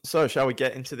So shall we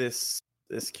get into this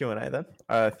Q&A then?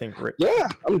 I think Rick. Yeah,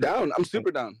 I'm down. I'm super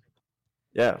down.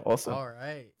 Yeah, awesome. All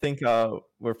right. I think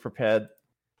we've prepared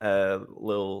a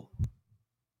little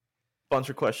bunch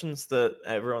of questions that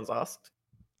everyone's asked.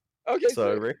 Okay,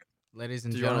 So sick. Rick, Ladies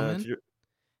and do you wanna- gentlemen,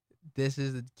 this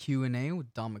is the Q&A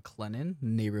with Don McLennon,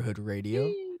 Neighborhood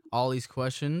Radio. All these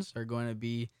questions are going to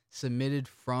be submitted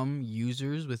from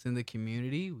users within the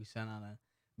community. We sent out a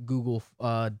Google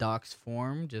Docs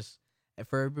form just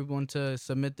for everyone to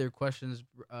submit their questions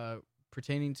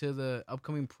pertaining to the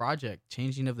upcoming project,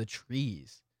 Changing of the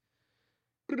Trees.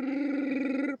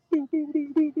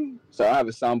 So I have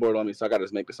a soundboard on me, so I gotta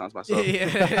just make the sounds myself.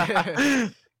 Yeah.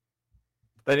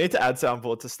 They need to add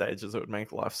soundboard to stages. It would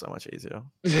make life so much easier.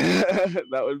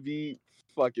 That would be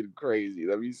fucking crazy.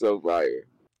 That'd be so fire.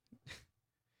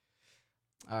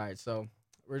 All right, so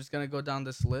we're just gonna go down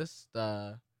this list.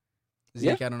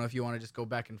 Zeke, I don't know if you want to just go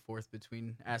back and forth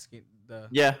between asking the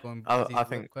I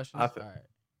think questions. All right.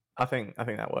 I think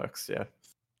that works. Yeah.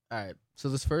 All right. So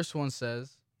this first one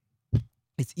says,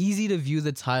 it's easy to view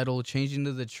the title "Changing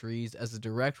of the Trees" as a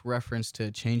direct reference to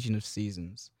a changing of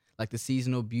seasons, like the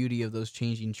seasonal beauty of those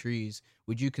changing trees.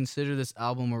 Would you consider this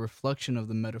album a reflection of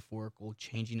the metaphorical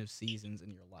changing of seasons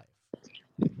in your life?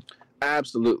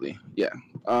 Absolutely, yeah.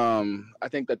 I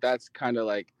think that's kind of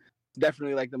like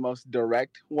definitely like the most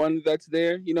direct one that's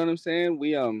there. You know what I'm saying?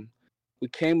 We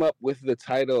came up with the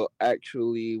title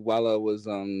actually while I was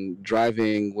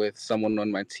driving with someone on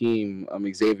my team,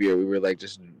 Xavier. We were like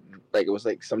just like it was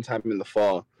like sometime in the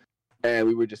fall, and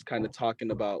we were just kind of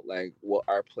talking about like what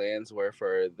our plans were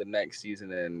for the next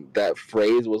season, and that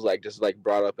phrase was like just like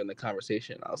brought up in the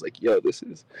conversation. I was like, yo,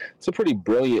 it's a pretty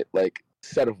brilliant like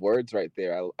set of words right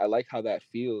there. I like how that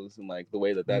feels and like the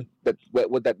way that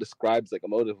what that describes like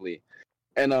emotively.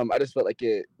 And I just felt like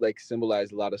it like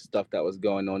symbolized a lot of stuff that was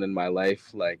going on in my life,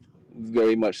 like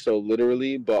very much so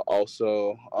literally, but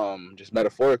also just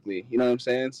metaphorically. You know what I'm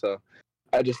saying? So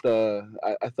I just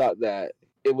I thought that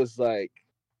it was like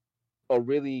a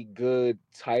really good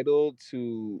title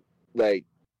to like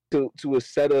to a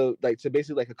set of like to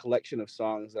basically like a collection of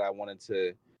songs that I wanted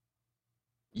to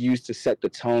use to set the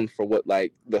tone for what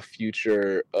like the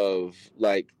future of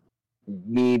like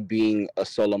me being a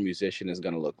solo musician is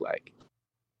going to look like.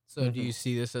 So do you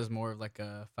see this as more of like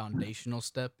a foundational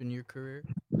step in your career?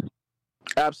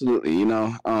 Absolutely. You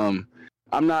know,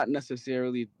 I'm not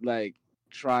necessarily like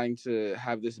trying to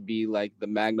have this be like the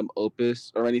magnum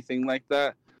opus or anything like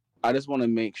that. I just want to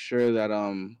make sure that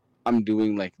I'm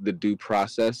doing like the due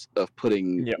process of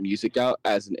putting music out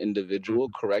as an individual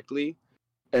correctly,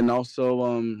 and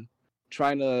also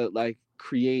trying to like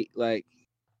create like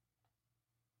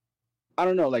I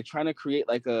don't know, like trying to create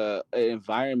like an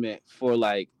environment for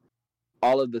like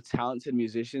all of the talented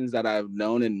musicians that I've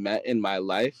known and met in my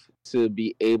life to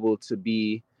be able to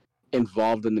be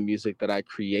involved in the music that I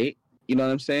create. You know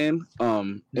what I'm saying?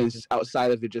 It's outside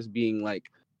of it just being like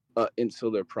an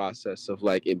insular process of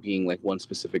like it being like one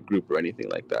specific group or anything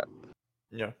like that.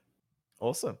 Yeah.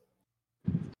 Awesome.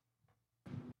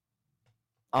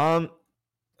 So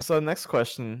the next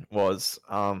question was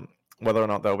whether or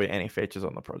not there'll be any features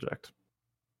on the project.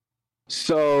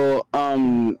 So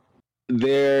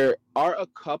there are a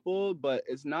couple, but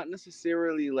it's not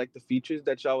necessarily like the features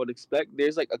that y'all would expect.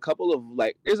 There's a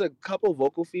couple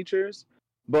vocal features,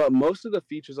 but most of the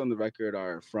features on the record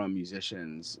are from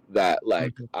musicians that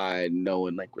like I know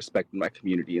and like respect in my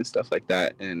community and stuff like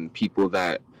that, and people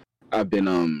that I've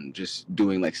been just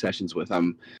doing like sessions with.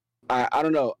 I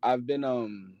don't know. I've been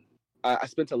I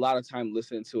spent a lot of time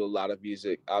listening to a lot of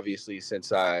music, obviously,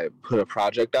 since I put a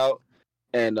project out,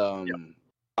 and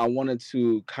I wanted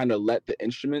to kind of let the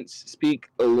instruments speak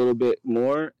a little bit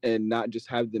more and not just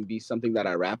have them be something that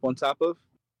I rap on top of.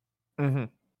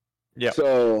 Yeah.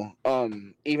 So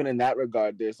even in that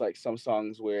regard, there's like some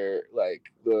songs where like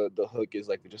the hook is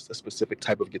like just a specific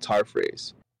type of guitar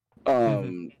phrase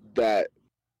that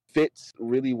fits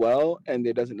really well, and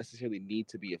there doesn't necessarily need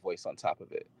to be a voice on top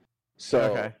of it.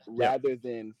 So rather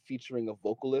than featuring a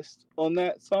vocalist on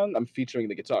that song, I'm featuring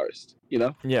the guitarist, you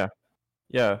know? Yeah.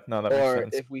 Yeah, no, that makes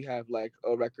sense. Or if we have like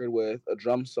a record with a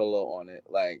drum solo on it,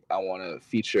 like I want to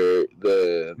feature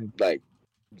the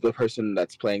person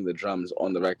that's playing the drums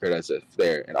on the record as if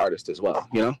they're an artist as well,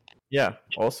 you know? Yeah,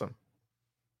 awesome.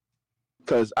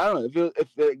 Because I don't know,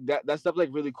 that stuff like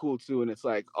really cool too, and it's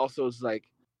like also it's like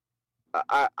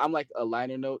I'm like a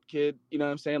liner note kid, you know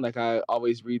what I'm saying? Like I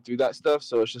always read through that stuff,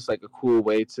 so it's just like a cool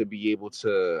way to be able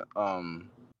to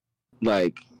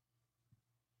like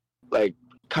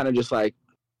kind of just like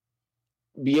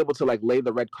be able to like lay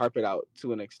the red carpet out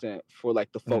to an extent for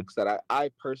like the folks that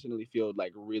I personally feel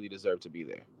like really deserve to be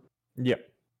there. Yeah.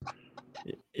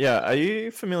 Yeah, are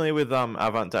you familiar with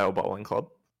Avantdale Bowling Club?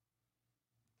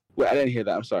 Wait, I didn't hear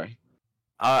that. I'm sorry.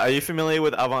 Are you familiar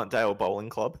with Avantdale Bowling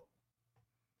Club?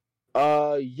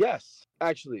 Yes,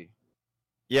 actually.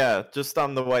 Yeah, just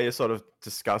the way you're sort of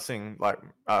discussing, like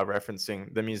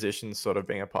referencing the musicians sort of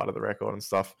being a part of the record and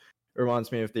stuff,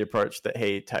 reminds me of the approach that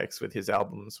he takes with his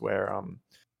albums, where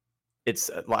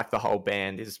it's like the whole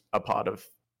band is a part of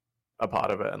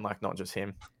it, and like not just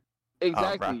him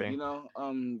Exactly. rapping.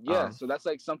 Yeah. So that's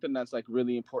like something that's like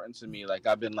really important to me. Like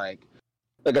I've been like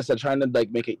I said, trying to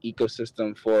like make an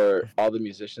ecosystem for all the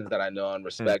musicians that I know and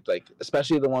respect, like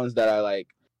especially the ones that I like,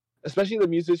 especially the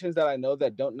musicians that I know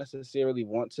that don't necessarily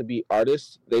want to be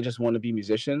artists. They just want to be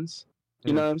musicians.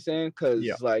 You know what I'm saying? Because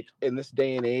like in this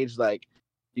day and age, like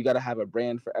you got to have a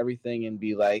brand for everything and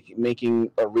be like making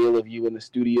a reel of you in the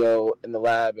studio, in the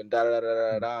lab, and da da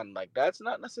da da da. And like that's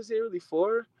not necessarily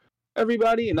for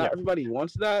everybody, and not everybody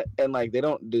wants that. And like they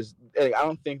don't like, I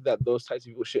don't think that those types of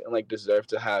people shouldn't like deserve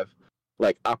to have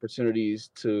like opportunities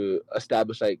to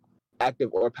establish like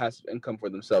active or passive income for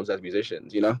themselves as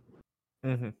musicians, you know?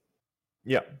 Mm-hmm.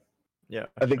 Yeah.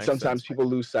 I think sometimes people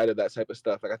lose sight of that type of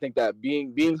stuff. Like I think that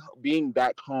being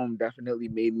back home definitely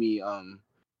made me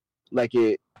like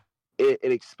it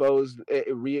re-exposed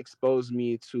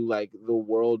me to like the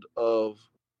world of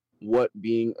what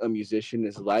being a musician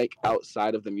is like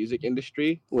outside of the music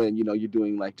industry, when you know you're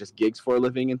doing like just gigs for a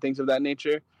living and things of that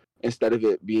nature, instead of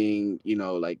it being, you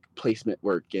know, like placement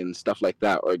work and stuff like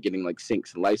that, or getting like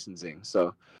syncs and licensing.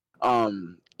 So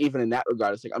even in that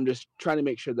regard, it's like I'm just trying to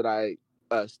make sure that I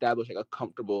establish like a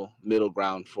comfortable middle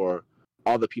ground for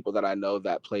all the people that I know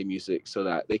that play music, so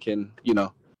that they can, you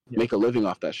know, make a living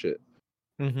off that shit.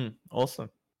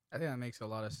 Awesome. I think that makes a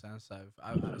lot of sense.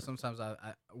 Sometimes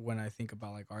when I think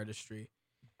about like artistry,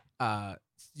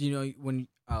 you know, when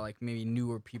like maybe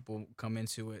newer people come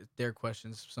into it, their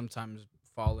questions sometimes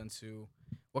fall into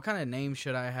what kind of name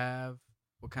should I have,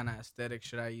 what kind of aesthetic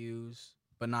should I use,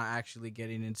 but not actually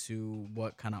getting into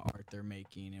what kind of art they're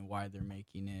making and why they're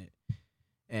making it,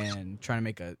 and trying to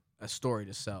make a story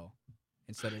to sell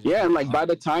instead of just and like by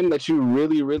the time that you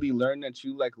really learn that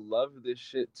you like love this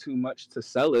shit too much to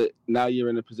sell it, now you're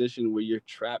in a position where you're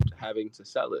trapped having to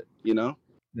sell it, you know?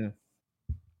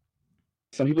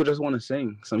 Some people just want to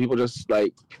sing, some people just want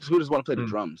to play the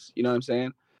drums, you know what I'm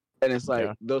saying? And it's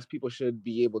like those people should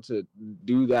be able to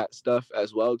do that stuff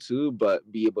as well too,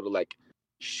 but be able to like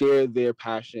share their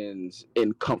passions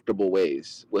in comfortable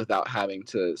ways without having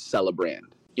to sell a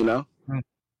brand, you know?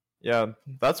 Yeah,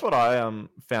 that's what I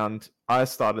found. I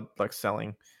started like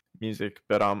selling music,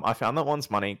 but I found that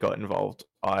once money got involved,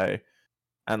 and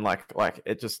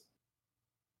it just,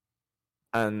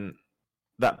 and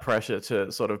that pressure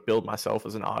to sort of build myself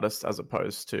as an artist as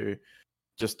opposed to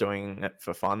just doing it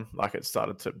for fun, like it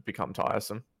started to become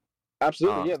tiresome.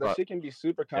 Absolutely, yeah. That shit can be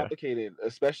super complicated,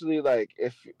 especially if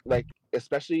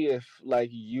like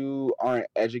you aren't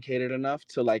educated enough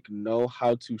to like know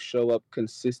how to show up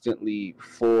consistently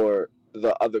for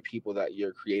the other people that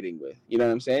you're creating with. You know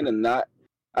what I'm saying? And I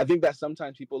think that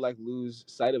sometimes people like lose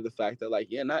sight of the fact that like,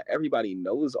 yeah, not everybody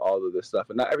knows all of this stuff,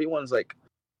 and not everyone's like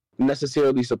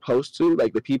necessarily supposed to.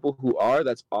 Like the people who are,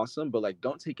 that's awesome, but like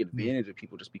don't take advantage of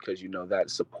people just because you know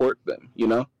that. Support them, you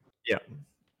know? Yeah.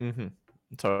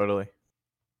 Totally.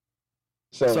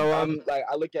 So like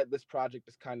I look at this project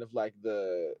as kind of like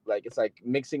it's like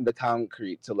mixing the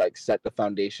concrete to like set the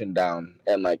foundation down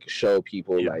and like show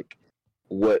people like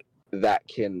what that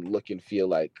can look and feel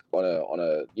like on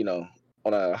a you know,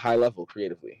 on a high level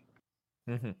creatively.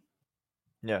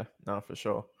 Yeah, no, for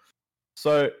sure.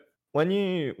 So when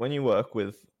you work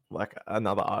with like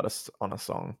another artist on a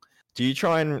song, do you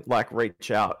try and like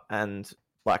reach out and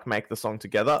like make the song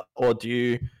together, or do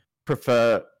you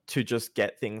prefer to just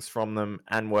get things from them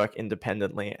and work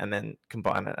independently and then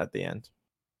combine it at the end?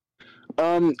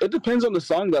 It depends on the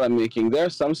song that I'm making. There are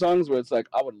some songs where it's like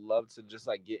I would love to just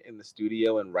like get in the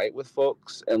studio and write with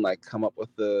folks and like come up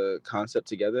with the concept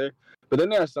together. But then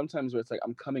there are some times where it's like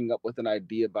I'm coming up with an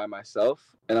idea by myself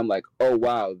and I'm like, oh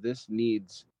wow, this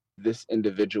needs this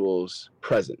individual's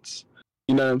presence.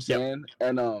 You know what I'm saying?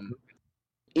 And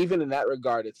even in that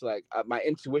regard, it's like my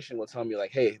intuition will tell me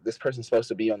like, hey, this person's supposed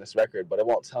to be on this record, but it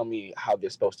won't tell me how they're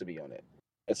supposed to be on it.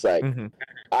 It's like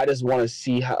I just want to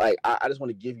see how, like, I just want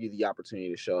to give you the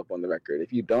opportunity to show up on the record.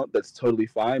 If you don't, that's totally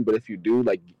fine. But if you do,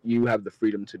 like, you have the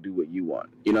freedom to do what you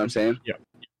want. You know what I'm saying? Yeah.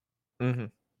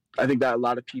 I think that a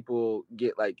lot of people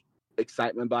get like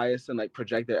excitement bias and like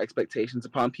project their expectations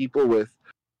upon people with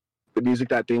the music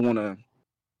that they want to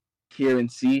hear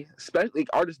and see. Especially like,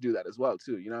 artists do that as well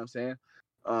too. You know what I'm saying?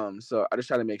 So I just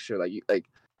try to make sure like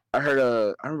I heard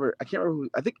I remember, I can't remember who,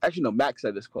 I think actually no, Mac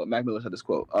said this quote. Mac Miller said this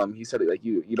quote. He said it like,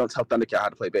 you don't tell Thundercat how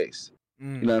to play bass. You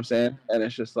know what I'm saying? And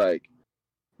it's just like,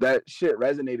 that shit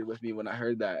resonated with me when I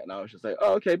heard that, and I was just like,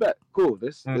 oh, okay, bet, cool.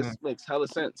 This makes hella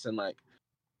sense, and like,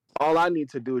 all I need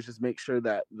to do is just make sure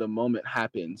that the moment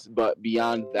happens. But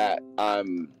beyond that,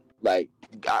 like,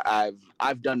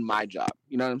 I've done my job.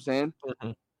 You know what I'm saying?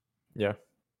 Yeah.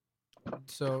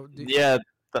 So Yeah.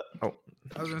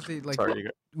 I was gonna say, like, sorry,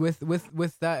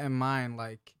 with that in mind,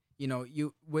 like, you know,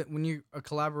 when you are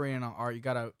collaborating on art, you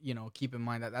gotta, you know, keep in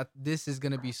mind that this is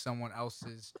gonna be someone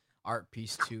else's art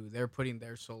piece too. They're putting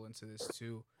their soul into this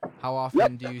too. How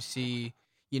often do you see,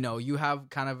 you know, you have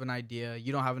kind of an idea,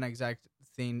 you don't have an exact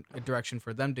thing, a direction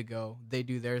for them to go, they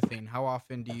do their thing. How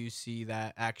often do you see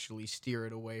that actually steer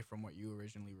it away from what you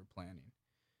originally were planning?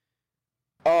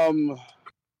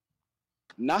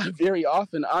 Not very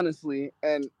often, honestly.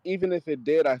 And even if it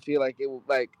did, I feel like it would,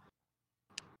 like,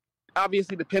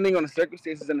 obviously depending on the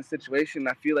circumstances and the situation,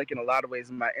 I feel like in a lot of ways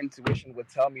my intuition would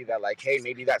tell me that, like, hey,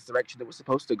 maybe that's the direction it was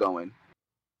supposed to go in.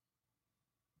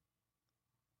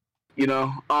 You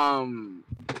know,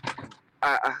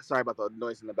 I sorry about the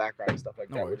noise in the background and stuff like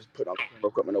that. We're just putting all the camera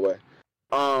equipment away.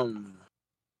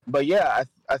 But yeah,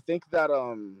 I think that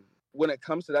when it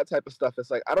comes to that type of stuff, it's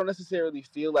like I don't necessarily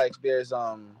feel like there's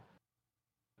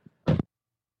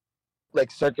like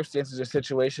circumstances or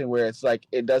situation where it's like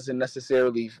it doesn't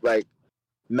necessarily like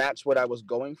match what I was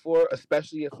going for,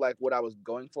 especially if like what I was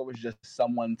going for was just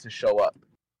someone to show up.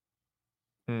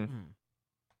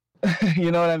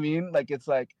 You know what I mean? Like, it's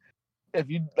like, if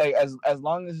you like, as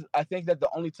long as, I think that the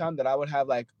only time that I would have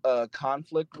like a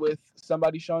conflict with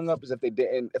somebody showing up is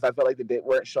if I felt like they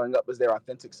weren't showing up as their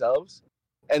authentic selves,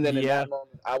 and then in that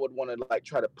moment I would want to like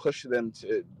try to push them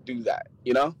to do that,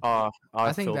 you know.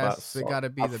 I think that's got to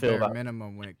be the bare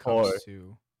minimum when it comes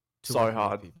to so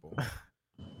hard people.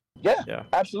 Yeah,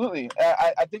 absolutely.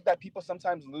 I think that people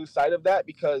sometimes lose sight of that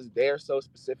because they're so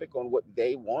specific on what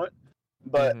they want,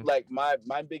 but like my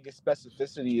biggest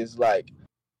specificity is like,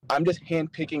 I'm just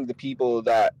handpicking the people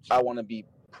that I want to be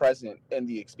present in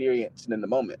the experience and in the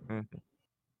moment.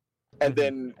 And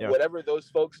then whatever those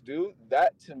folks do,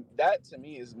 that to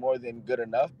me is more than good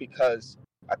enough because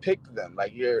I picked them.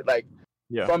 Like, you're like,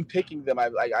 from picking them, I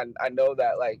know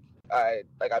that like I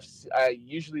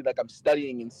usually, like, I'm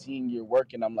studying and seeing your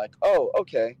work, and I'm like, oh,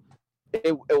 okay,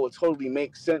 it will totally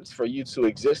make sense for you to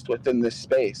exist within this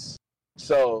space.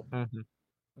 So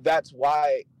that's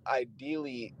why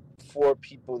ideally for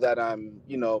people that I'm,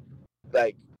 you know,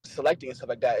 like selecting and stuff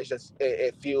like that, it's just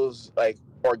it feels like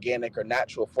organic or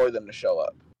natural for them to show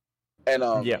up. And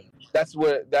that's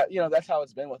where that's how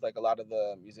it's been with like a lot of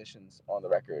the musicians on the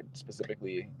record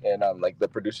specifically, and like the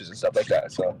producers and stuff like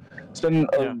that. So it's been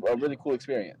a really cool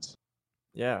experience.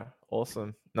 Yeah,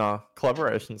 awesome. No,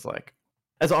 collaboration's like,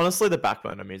 it's honestly the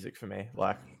backbone of music for me.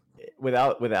 Like,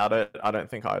 without it, I don't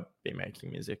think I'd be making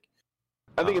music.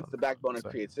 I think it's the backbone of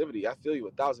creativity. I feel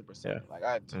you 1,000%. Yeah. Like,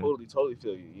 I totally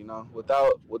feel you. You know,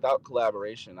 without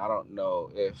collaboration, I don't know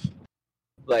if,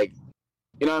 like,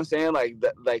 you know what I'm saying? Like,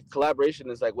 like collaboration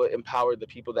is like what empowered the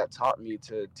people that taught me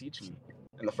to teach me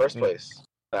in the first place.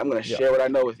 I'm gonna share what I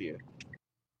know with you.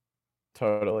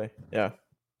 Totally. Yeah.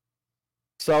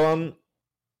 So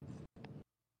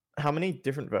how many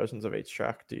different versions of each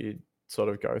track do you sort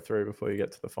of go through before you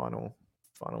get to the final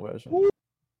version? Ooh.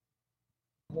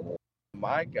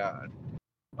 My God.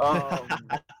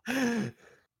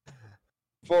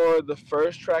 For the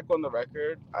first track on the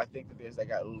record, I think that there's like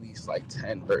at least like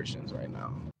 10 versions right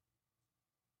now.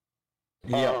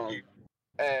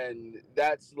 And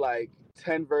that's like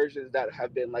 10 versions that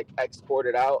have been like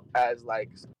exported out as like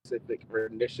specific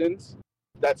renditions.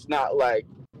 That's not like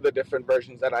the different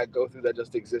versions that I go through that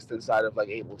just exist inside of like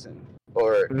Ableton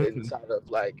or inside of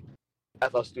like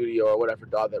FL Studio or whatever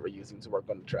DAW that we're using to work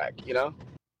on the track, you know?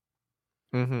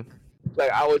 Like,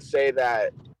 I would say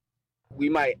that we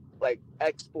might like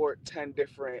export 10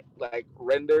 different like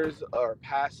renders or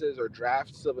passes or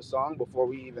drafts of a song before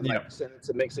we even like send it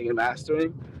to mixing and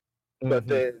mastering. But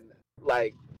then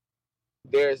like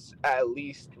there's at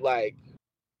least like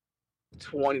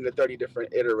 20 to 30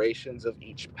 different iterations of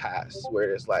each pass where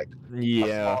there's like a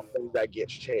small thing that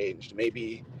gets changed.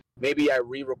 Maybe I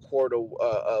re-record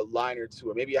a line or two,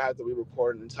 or maybe I have to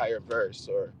re-record an entire verse,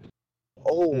 or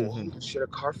holy shit, a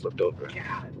car flipped over.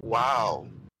 Wow.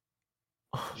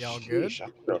 Y'all good?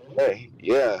 Okay.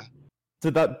 Yeah.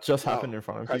 Did that just happen in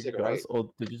front of you guys, or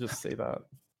did you just see that?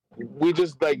 We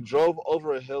just like drove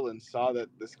over a hill and saw that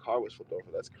this car was flipped over.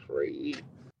 That's crazy.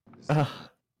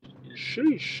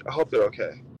 Sheesh. I hope they're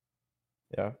okay.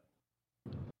 Yeah.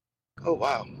 Oh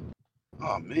wow.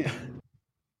 Oh man.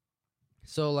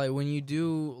 So like when you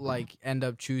do like end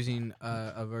up choosing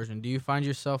a version, do you find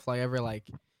yourself like ever like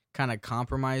kind of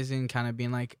compromising, kind of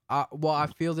being like, well, I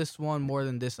feel this one more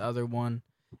than this other one,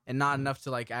 and not enough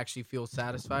to like actually feel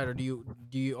satisfied, or do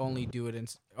you only do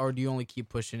it or do you only keep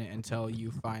pushing it until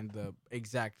you find the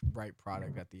exact right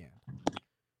product at the end?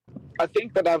 I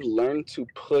think that I've learned to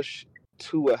push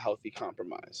to a healthy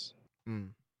compromise. Mm.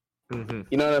 Mm-hmm.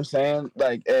 You know what I'm saying?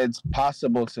 Like it's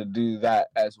possible to do that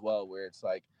as well, where it's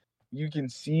like you can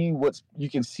see what's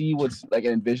like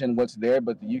envision what's there,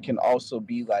 but you can also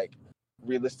be like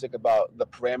realistic about the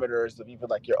parameters of even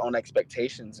like your own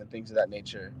expectations and things of that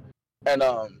nature. And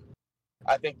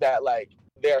I think that like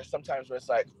there are some times where it's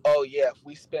like, oh yeah, if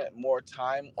we spent more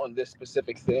time on this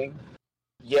specific thing,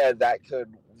 yeah, that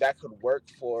could work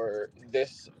for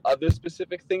this other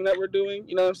specific thing that we're doing.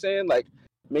 You know what I'm saying? Like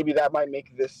maybe that might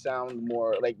make this sound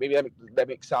more like maybe that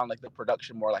makes sound like the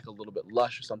production more like a little bit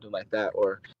lush or something like that,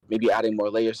 or maybe adding more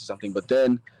layers to something. But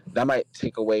then that might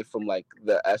take away from like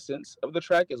the essence of the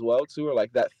track as well too, or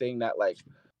like that thing that like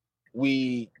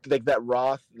we like that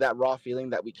raw feeling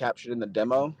that we captured in the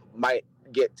demo might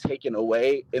get taken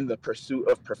away in the pursuit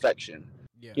of perfection.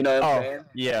 Yeah. You know what I'm Oh, saying?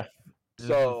 yeah.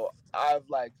 So I've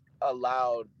like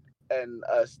allowed and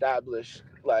established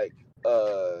like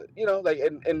like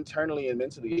internally and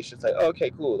mentally it's just like, oh, okay,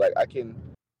 cool, like I can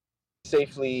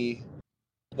safely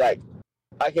like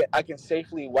I can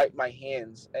safely wipe my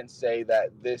hands and say that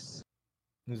this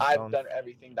It's I've done. done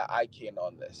everything that I can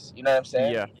on this. You know what I'm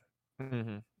saying? Yeah.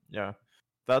 Mm-hmm. Yeah.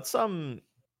 That's honestly,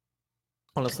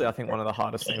 I think one of the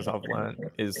hardest things I've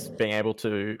learned is being able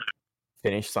to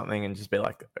finish something and just be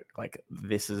like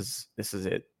this is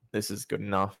it. This is good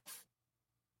enough.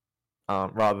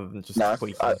 Rather than just No,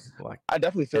 tweaking like I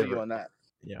definitely feel you every on that.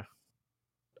 yeah,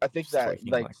 I think just that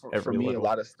tweaking like like for every me a little.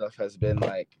 lot of stuff has been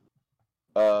like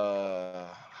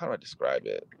how do I describe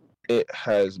it? It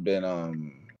has been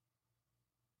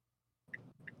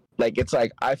like it's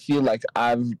like I feel like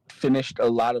I've finished a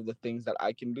lot of the things that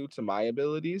I can do to my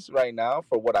abilities right now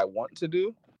for what I want to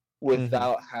do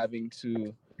without having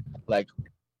to like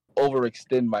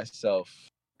overextend myself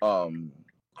um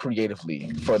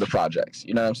creatively for the projects.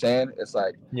 You know what I'm saying? It's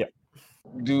like Yeah.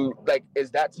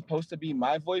 is that supposed to be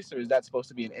my voice or is that supposed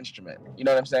to be an instrument? You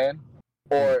know what I'm saying?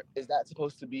 Or is that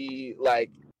supposed to be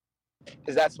like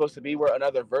is that supposed to be where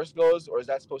another verse goes, or is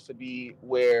that supposed to be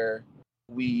where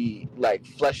we like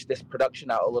flesh this production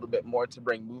out a little bit more to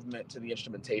bring movement to the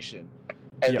instrumentation,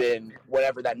 and then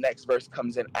whenever that next verse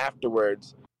comes in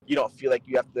afterwards, you don't feel like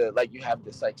you have to like you have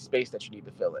this like space that you need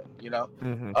to fill in, you know?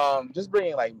 Just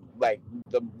bringing like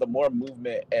the more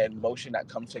movement and motion that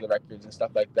comes to the records and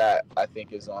stuff like that, I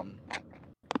think is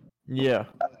Yeah.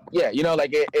 yeah,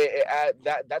 like it add,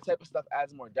 that type of stuff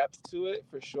adds more depth to it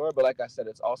for sure. But like I said,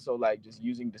 it's also like just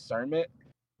using discernment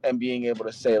and being able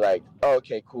to say like, oh,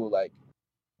 okay, cool,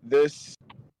 this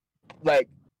like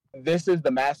this is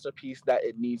the masterpiece that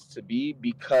it needs to be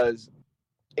because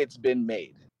it's been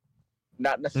made,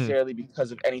 not necessarily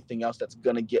because of anything else that's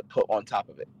gonna get put on top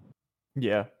of it.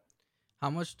 Yeah.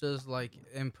 How much does like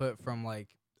input from like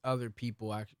other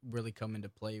people really come into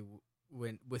play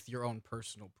when with your own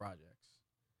personal projects?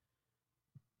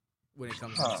 When it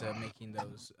comes into making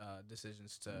those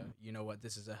decisions to, you know what,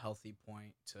 this is a healthy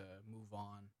point to move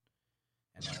on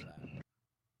and all that.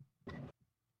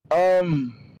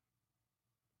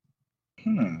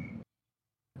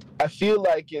 I feel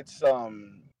like it's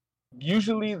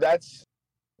usually that's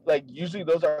like usually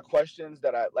those are questions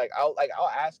that I'll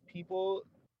ask people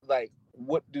like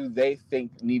what do they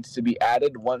think needs to be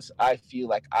added once I feel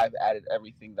like I've added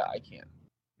everything that I can.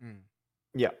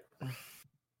 Yeah.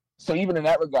 So even in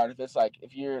that regard,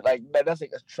 if you're like that's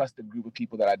like a trusted group of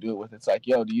people that I do it with, it's like,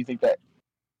 yo, do you think that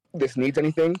this needs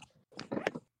anything?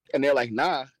 And they're like,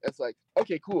 nah. It's like,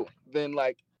 okay, cool. Then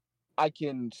like I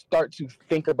can start to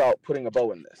think about putting a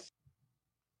bow in this.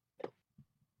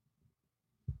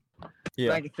 Yeah.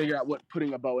 And I can figure out what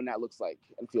putting a bow in that looks like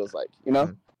and feels like, you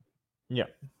know? Yeah.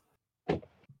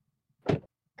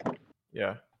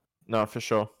 Yeah. No, for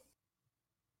sure.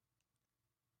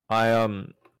 I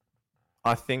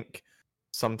think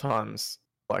sometimes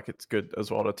like it's good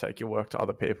as well to take your work to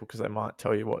other people because they might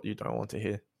tell you what you don't want to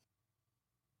hear.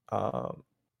 And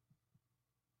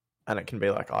it can be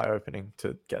like eye-opening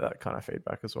to get that kind of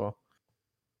feedback as well.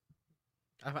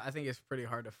 I think it's pretty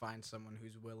hard to find someone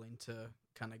who's willing to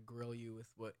kind of grill you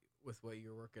with what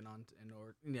you're working on in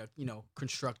order,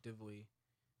 constructively.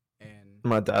 And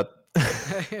my dad.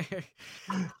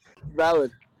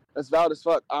 Valid. That's valid as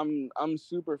fuck. I'm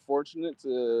super fortunate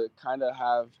to kind of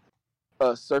have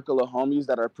a circle of homies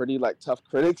that are pretty like tough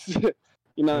critics.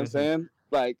 You know what I'm saying?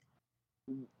 Like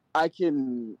I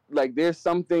can like there's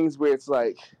some things where it's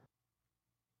like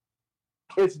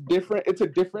it's different. It's a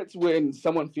difference when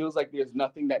someone feels like there's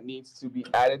nothing that needs to be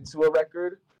added to a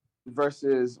record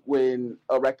versus when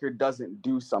a record doesn't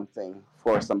do something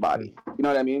for somebody. You know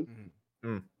what I mean?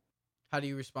 How do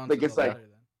you respond like to it's the like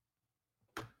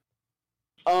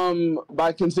latter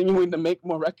by continuing to make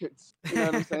more records. You know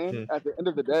what I'm saying? At the end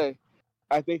of the day,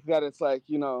 I think that it's like,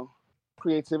 you know,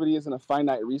 creativity isn't a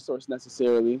finite resource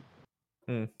necessarily.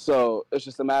 So it's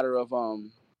just a matter of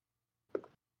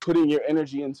putting your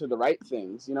energy into the right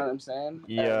things. You know what I'm saying?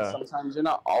 Yeah. And sometimes you're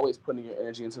not always putting your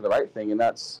energy into the right thing, and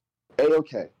that's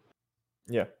a-okay.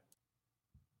 Yeah.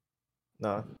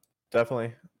 No,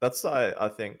 definitely. That's I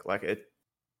think like it.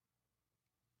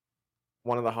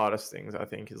 One of the hardest things I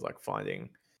think is like finding.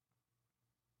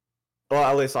 Well,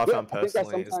 at least I found I think that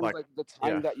personally is sometimes like the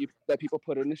time yeah. that people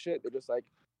put into shit, they're just like,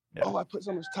 Yeah. oh, I put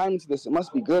so much time into this, it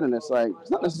must be good, and it's like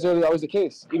it's not necessarily always the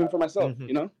case, even for myself.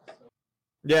 You know?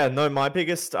 Yeah. No, my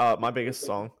biggest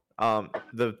song.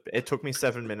 It took me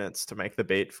 7 minutes to make the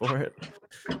beat for it.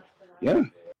 Yeah.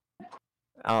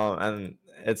 And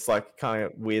it's like kind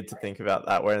of weird to think about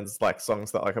that, where it's like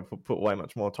songs that like I put way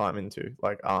much more time into,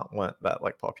 like weren't that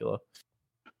like popular.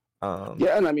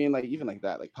 Yeah, and I mean, like even like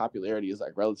that, like popularity is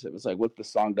like relative. It's like what the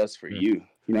song does for you.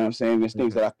 You know what I'm saying? There's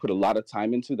things that I've put a lot of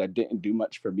time into that didn't do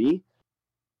much for me,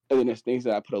 and then there's things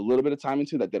that I put a little bit of time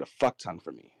into that did a fuck ton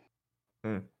for me.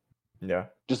 Yeah,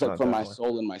 just like for my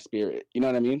soul and my spirit. You know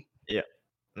what I mean? Yeah.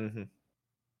 No,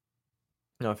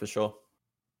 for sure.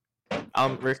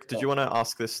 Rick, did you want to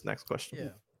ask this next question?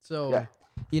 Yeah. So,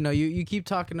 you know, you keep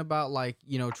talking about like,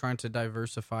 you know, trying to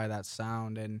diversify that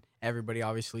sound, and everybody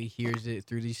obviously hears it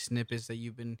through these snippets that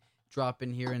you've been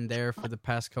dropping here and there for the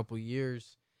past couple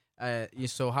years.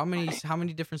 So how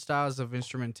many different styles of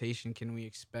instrumentation can we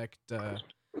expect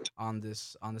on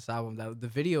this album? That the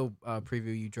video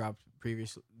preview you dropped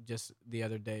just the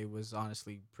other day was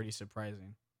honestly pretty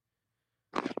surprising.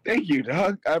 Thank you,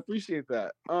 dog. I appreciate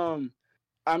that.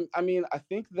 I mean, I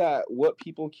think that what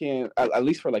people can, at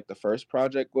least for like the first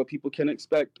project, what people can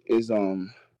expect is,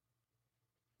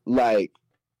 like,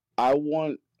 I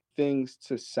want things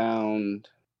to sound,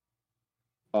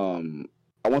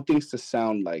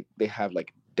 like they have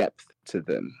like depth to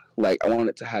them. Like, I want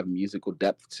it to have musical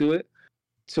depth to it,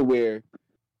 to where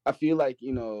I feel like,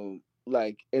 you know,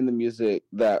 like in the music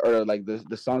that, or like the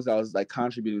songs that I was like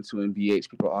contributing to in BH,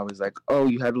 people are always like, oh,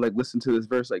 you had to like listen to this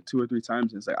verse like 2 or 3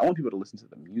 times. And it's like, I want people to listen to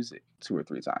the music 2 or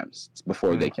 3 times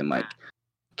before they can like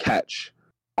catch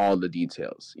all the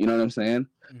details. You know what I'm saying?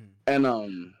 And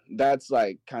that's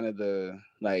like kind of the,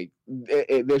 like,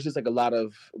 there's just like a lot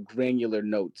of granular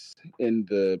notes in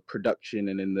the production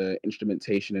and in the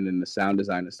instrumentation and in the sound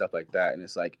design and stuff like that. And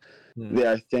it's like,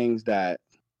 there are things that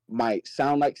might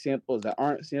sound like samples that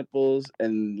aren't samples,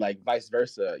 and like vice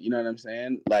versa. You know what I'm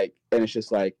saying? Like, and it's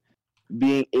just like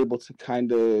being able to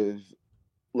kind of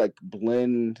like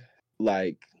blend,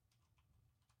 like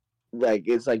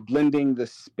it's like blending the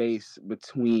space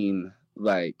between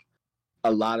like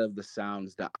a lot of the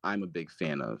sounds that I'm a big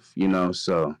fan of, you know?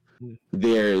 So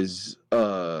there's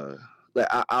like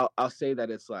I'll say that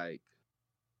it's like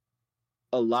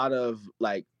a lot of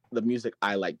like the music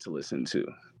I like to listen to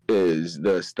is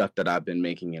the stuff that I've been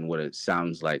making, and what it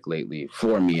sounds like lately,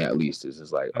 for me at least,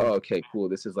 is like, oh, okay, cool.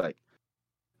 This is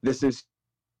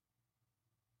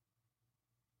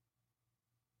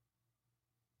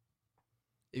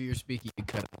If you're speaking, you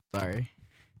cut out. Sorry.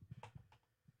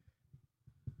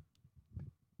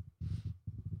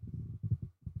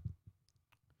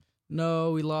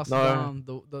 No, we lost Dom.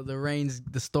 The rains,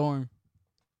 the storm.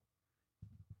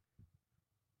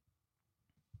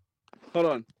 Hold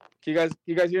on. Can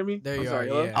you guys hear me? There you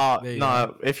sorry, are. Yeah. No,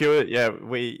 are. If you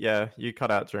you cut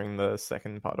out during the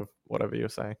second part of whatever you were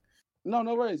saying. No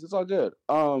worries. It's all good.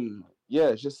 Yeah,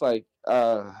 it's just like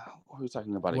what were we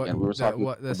talking about again? We were talking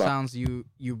about the sounds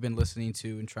you've been listening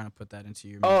to and trying to put that into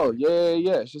your music. Oh,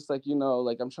 yeah. It's just like, you know,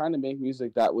 like I'm trying to make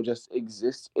music that would just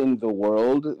exist in the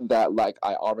world that like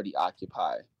I already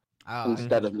occupy,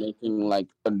 instead of making like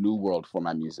a new world for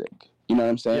my music. You know what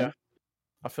I'm saying? Yeah.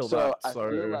 I feel I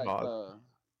feel like hard.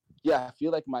 I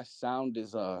feel like my sound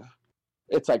is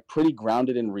it's like pretty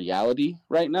grounded in reality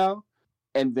right now.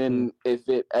 And then if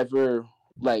it ever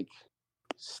like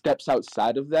steps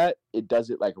outside of that, it does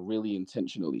it like really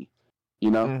intentionally, you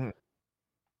know?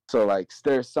 So like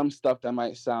there's some stuff that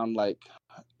might sound like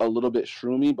a little bit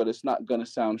shroomy, but it's not gonna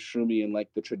sound shroomy in like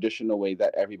the traditional way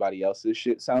that everybody else's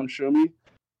shit sounds shroomy.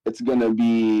 It's gonna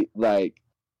be like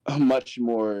a much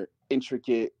more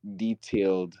intricate,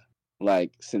 detailed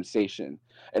like sensation.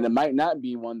 And it might not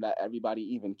be one that everybody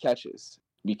even catches.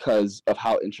 because of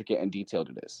how intricate and detailed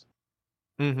it is.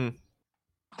 Mm-hmm.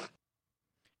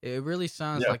 It really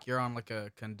sounds Yeah. like you're on like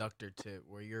a conductor tip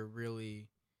where you're really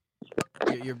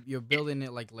you're building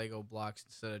it like Lego blocks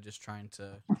instead of just trying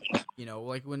to,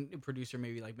 like when a producer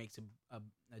maybe like makes a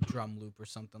drum loop or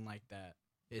something like that.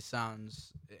 It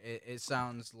sounds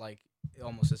like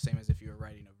almost the same as if you were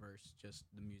writing a verse, just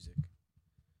the music.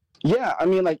 Yeah, I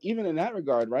mean, like even in that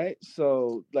regard, right?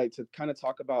 So, like to kind of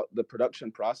talk about the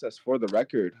production process for the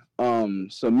record.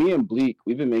 So me and Bleak,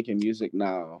 we've been making music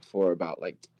now for about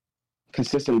like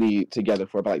consistently together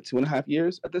for about like 2.5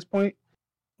 years at this point.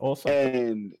 Awesome.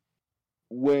 And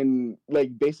when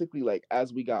like basically like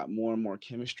as we got more and more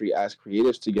chemistry as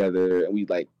creatives together, and we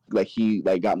like he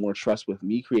like got more trust with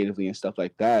me creatively and stuff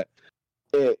like that,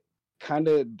 it kind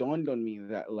of dawned on me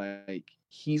that like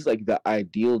he's like the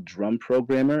ideal drum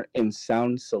programmer and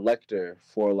sound selector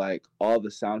for like all the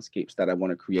soundscapes that I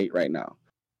want to create right now.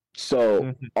 So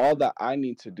Mm-hmm. all that I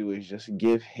need to do is just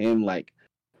give him like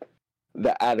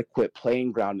the adequate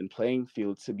playing ground and playing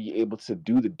field to be able to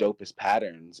do the dopest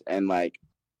patterns and like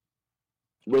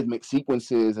rhythmic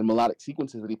sequences and melodic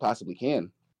sequences that he possibly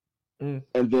can. Mm.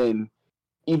 And then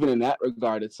even in that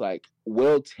regard, it's like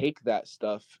we'll take that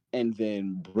stuff and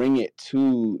then bring it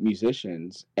to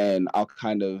musicians, and I'll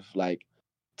kind of like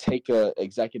take a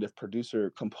executive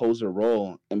producer composer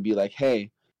role and be like,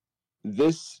 hey,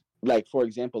 this like for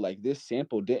example, like this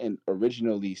sample didn't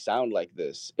originally sound like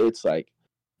this. It's like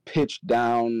pitched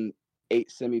down 8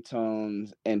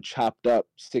 semitones and chopped up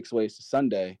 6 ways to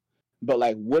Sunday. But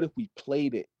like what if we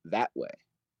played it that way?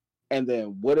 And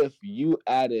then what if you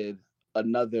added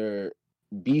another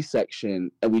B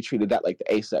section and we treated that like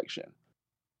the A section?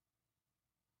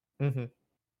 Mm-hmm.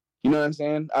 You know what I'm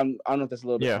saying? I don't know if that's a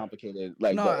little bit Yeah. complicated.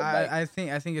 Like, No, but like, I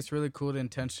think it's really cool to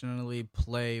intentionally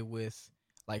play with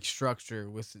like structure,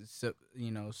 with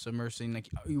submersing. Like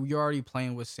you're already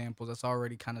playing with samples. That's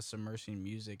already kind of submersing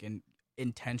music, and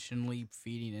intentionally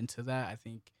feeding into that. I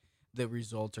think the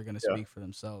results are gonna Yeah. speak for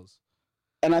themselves.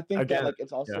 and I think that Again. like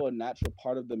it's Yeah. also a natural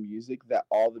part of the music that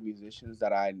all the musicians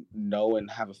that I know and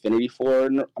have affinity for,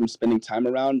 and I'm spending time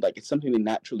around, like it's something they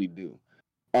naturally do.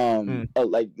 Mm.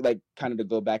 Like kind of to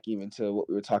go back even to what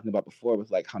we were talking about before with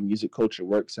like how music culture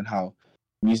works and how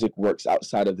music works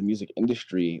outside of the music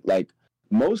industry.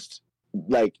 Most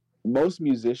like most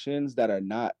musicians that are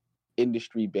not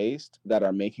industry based that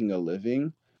are making a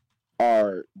living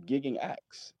are gigging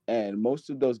acts, and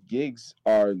most of those gigs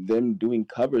are them doing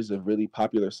covers of really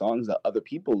popular songs that other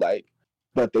people like,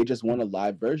 but they just want a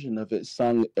live version of it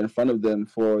sung in front of them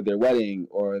for their wedding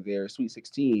or their sweet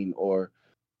 16 or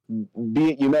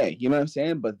be it you may, you know what I'm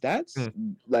saying? But that's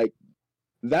Mm. like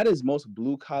that is most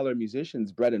blue collar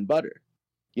musicians bread and butter.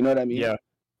 You know what I mean? Yeah.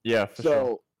 Yeah, for sure.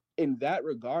 So in that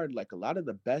regard, like a lot of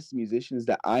the best musicians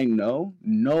that I know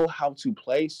how to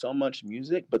play so much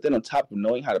music, but then on top of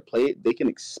knowing how to play it, they can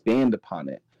expand upon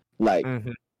it like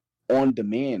Mm-hmm. on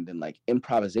demand and like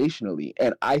improvisationally.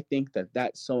 And I think that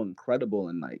that's so incredible.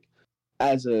 And like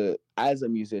as a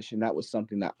musician, that was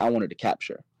something that I wanted to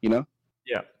capture. You know?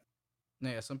 Yeah.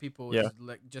 Yeah, some people Yeah. it's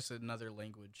like just another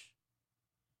language.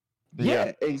 Yeah.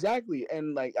 Yeah, exactly.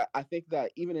 And like I think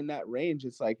that even in that range,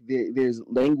 it's like there's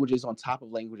languages on top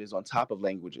of languages on top of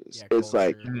languages. Yeah, It's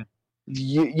like culture.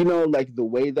 Mm. you know, like the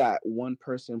way that one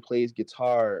person plays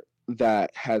guitar that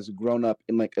has grown up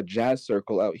in like a jazz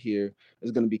circle out here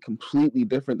is going to be completely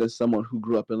different than someone who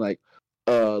grew up in like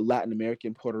a Latin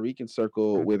American Puerto Rican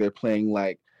circle Mm. where they're playing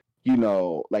like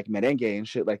like merengue and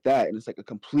shit like that, and it's like a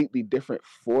completely different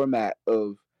format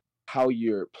of how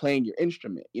you're playing your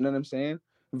instrument, you know what I'm saying,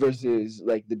 versus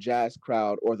like the jazz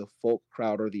crowd or the folk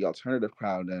crowd or the alternative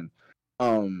crowd. And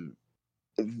um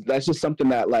that's just something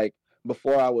that like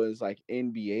before I was like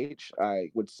in BH,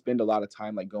 I would spend a lot of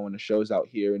time like going to shows out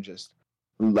here and just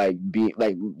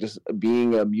just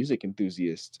being a music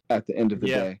enthusiast at the end of the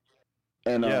Yeah. day.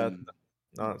 And Yeah.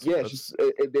 No, yeah, it's that's just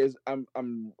there's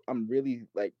I'm really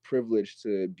like privileged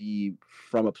to be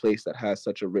from a place that has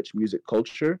such a rich music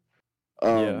culture.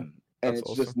 yeah. And That's it's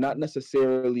awesome. just not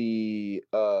necessarily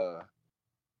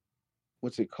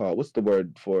what's it called? What's the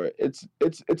word for it?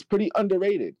 It's pretty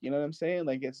underrated. You know what I'm saying?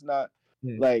 Like it's not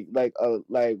Mm. like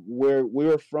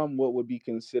we're from what would be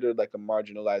considered like a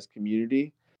marginalized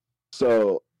community.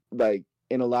 So like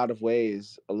in a lot of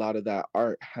ways, a lot of that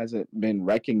art hasn't been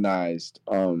recognized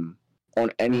on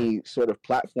Mm. any sort of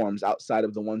platforms outside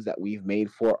of the ones that we've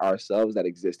made for ourselves that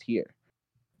exist here.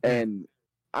 Mm. And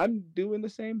I'm doing the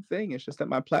same thing. It's just that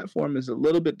my platform is a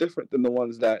little bit different than the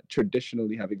ones that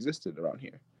traditionally have existed around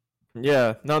here.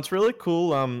 Yeah, no, it's really cool.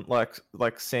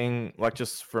 Like seeing like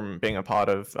just from being a part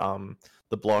of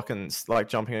the block and like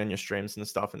jumping on your streams and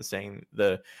stuff and seeing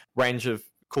the range of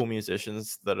cool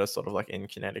musicians that are sort of like in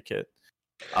Connecticut.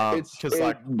 Because It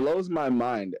like blows my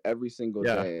mind every single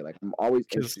yeah, day. Like I'm always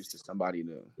because introduced to somebody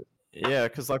new. yeah,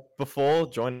 because like before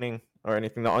joining or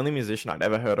anything, the only musician I'd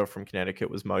ever heard of from Connecticut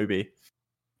was Moby.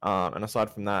 And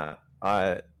aside from that,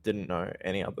 I didn't know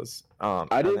any others. I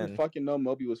And didn't then fucking know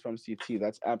Moby was from CT.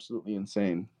 That's absolutely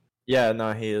insane. yeah,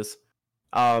 no, he is.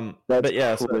 That's But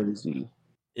yeah, so crazy.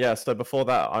 yeah, so before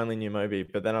that, I only knew Moby,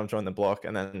 but then I've joined the block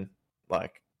and then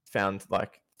like found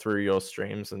like through your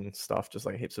streams and stuff, just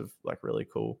like heaps of like really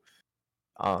cool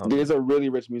There's a really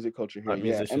rich music culture here. like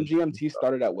Yeah, musicians and MGMT stuff.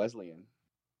 started at Wesleyan.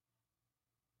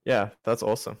 Yeah, that's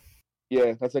awesome.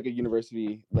 Yeah, that's like a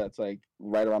university that's like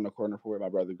right around the corner from where my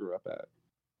brother grew up at.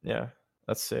 Yeah,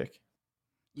 that's sick.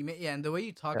 Yeah, and the way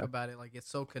you talk Yeah. about it, like it's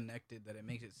so connected that it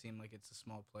makes it seem like it's a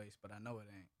small place, but I know it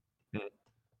ain't.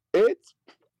 It's,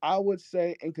 I would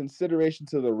say, in consideration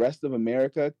to the rest of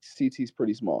America, CT's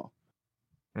pretty small.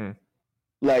 Hmm.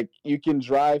 Like you can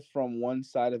drive from one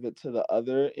side of it to the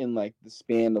other in like the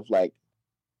span of like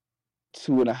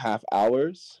 2.5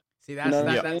 hours. See, You that's know what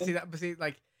I'm that, that saying? see that, but see,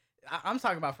 like I'm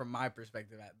talking about from my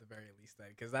perspective at the very least,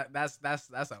 because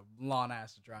that's a long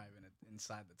ass drive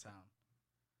inside the town.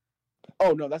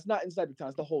 Oh no, that's not inside the town.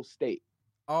 It's the whole state.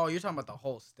 Oh, you're talking about the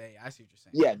whole state. I see what you're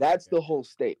saying. Yeah, Okay, that's okay. the whole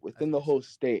state. Within what the you're whole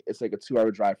state, it's like a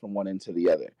 2-hour drive from one end to the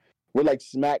other. We're like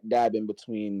smack dab in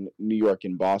between New York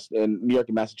and Boston, New York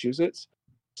and Massachusetts.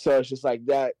 So it's just like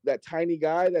that tiny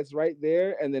guy that's right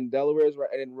there, and then Delaware is right,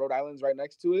 and then Rhode Island's right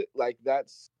next to it. Like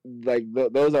that's like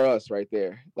those are us right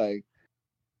there. Like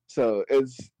so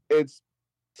it's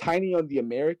tiny on the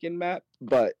American map,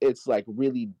 but it's like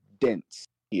really dense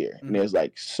here. And there's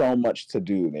like so much to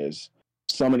do. There's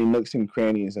so many nooks and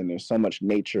crannies, and there's so much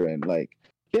nature, and like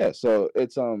yeah. So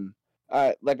it's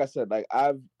I like I said, like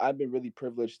I've been really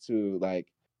privileged to like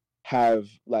have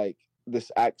like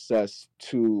this access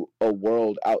to a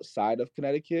world outside of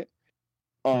Connecticut.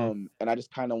 And I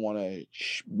just kind of want to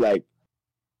like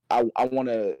I want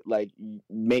to like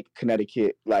make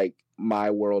Connecticut like my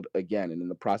world again, and in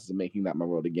the process of making that my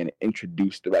world again,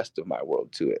 introduce the rest of my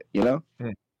world to it. You know?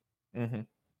 Mm-hmm.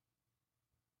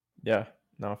 Yeah,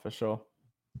 no, for sure.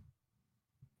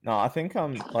 No, I think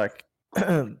like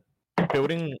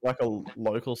building like a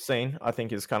local scene, I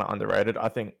think is kind of underrated. I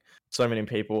think so many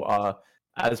people are,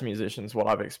 as musicians, what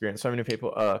I've experienced, so many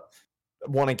people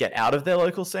want to get out of their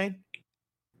local scene,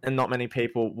 and not many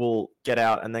people will get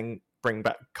out and then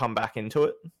come back into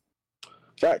it.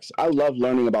 Facts. I love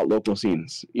learning about local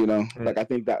scenes. You know, like I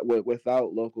think that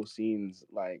without local scenes,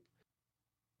 like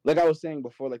I was saying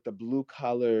before, like the blue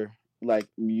collar like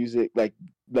music, like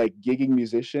gigging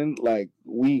musician, like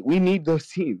we need those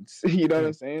scenes. You know what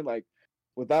I'm saying? Like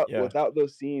without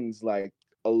those scenes, like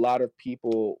a lot of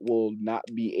people will not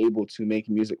be able to make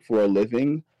music for a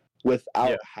living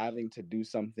without having to do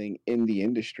something in the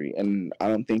industry, and I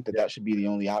don't think that that should be the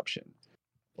only option.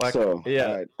 Like, so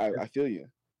I feel you.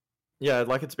 Yeah,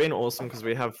 like it's been awesome because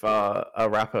we have a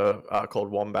rapper called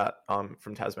Wombat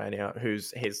from Tasmania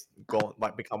he's gone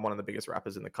like become one of the biggest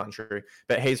rappers in the country.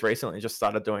 But he's recently just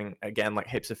started doing again like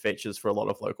heaps of features for a lot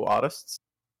of local artists.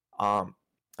 And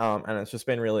it's just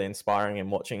been really inspiring in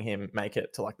watching him make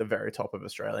it to like the very top of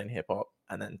Australian hip hop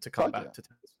and then to come back to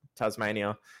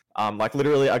Tasmania. Like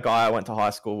literally a guy I went to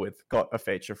high school with got a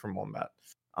feature from Wombat.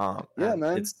 Man,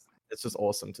 it's just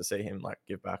awesome to see him like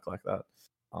give back like that.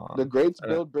 The greats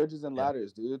build bridges and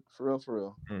ladders, dude. For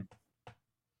real.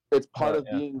 It's part of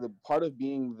being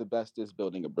the best is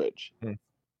building a bridge.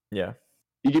 Yeah.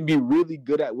 You can be really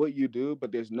good at what you do,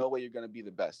 but there's no way you're gonna be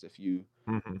the best if you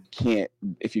can't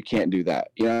do that.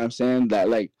 You know what I'm saying? That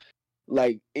like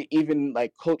even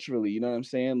like culturally, you know what I'm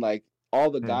saying? Like all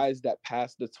the guys that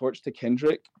passed the torch to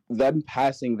Kendrick, them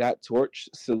passing that torch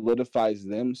solidifies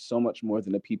them so much more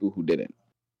than the people who didn't.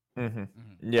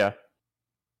 Yeah.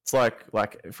 It's like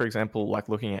for example, like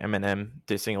looking at Eminem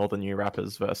dissing all the new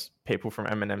rappers versus people from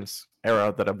Eminem's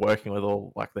era that are working with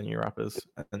all like the new rappers,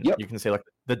 and you can see like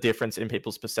the difference in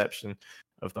people's perception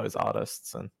of those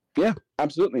artists. And yeah,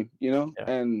 absolutely. You know,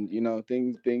 and you know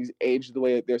things age the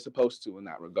way they're supposed to in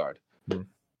that regard.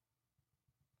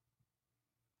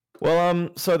 Well,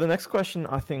 so the next question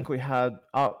I think we had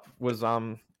up was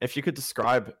if you could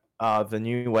describe the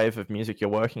new wave of music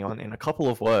you're working on in a couple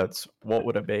of words, what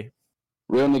would it be?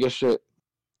 Real nigga shit.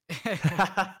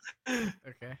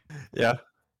 Okay. Yeah.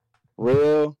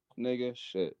 Real nigga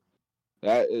shit.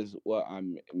 That is what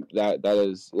that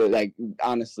is like,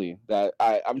 honestly, that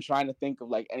I'm trying to think of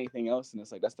like anything else, and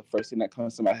it's like that's the first thing that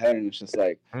comes to my head, and it's just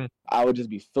like I would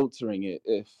just be filtering it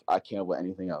if I came up with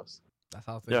anything else. That's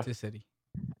authenticity.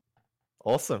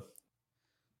 Awesome.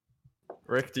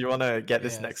 Rick, do you want to get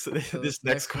this So this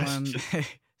next question?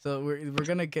 So we're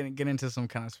gonna get into some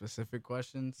kind of specific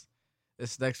questions.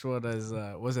 This next one is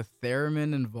was a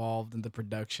theremin involved in the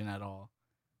production at all?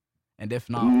 And if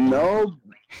not, no,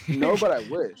 but I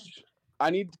wish. I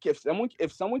need to,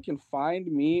 if someone can find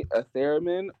me a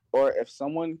theremin, or if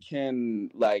someone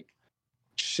can like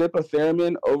ship a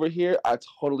theremin over here, I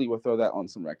totally would throw that on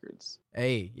some records.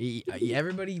 Hey,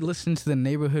 everybody listen to the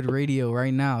neighborhood radio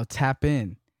right now. Tap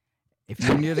in. If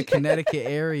you're near the Connecticut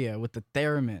area with the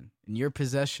theremin in your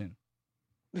possession,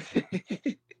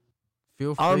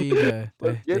 feel free to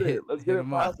let's get hit it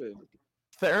popping.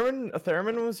 A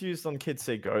theremin was used on Kids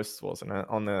See Ghosts, wasn't it?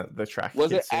 On the track.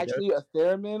 Was Kids it actually a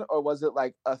theremin, or was it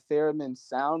like a theremin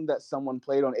sound that someone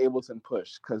played on Ableton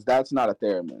Push? Because that's not a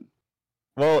theremin.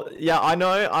 Well, yeah, I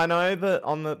know that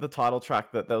on the title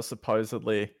track that there was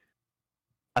supposedly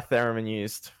a theremin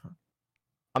used.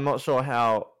 I'm not sure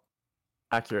how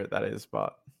accurate that is,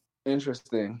 but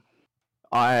interesting.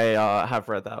 I have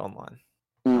read that online.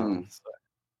 So,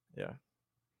 yeah.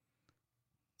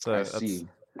 So I see.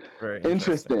 Very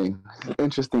interesting.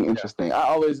 I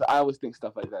always think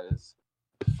stuff like that is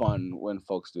fun when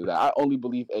folks do that. I only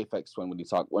believe Aphex Twin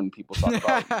when people talk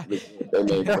about they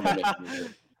make music.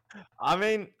 I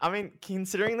mean,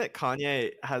 considering that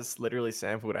Kanye has literally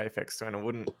sampled Aphex Twin, I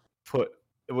wouldn't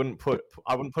put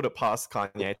it past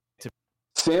Kanye to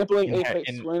sampling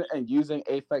Aphex Twin and using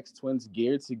Aphex Twin's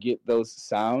gear to get those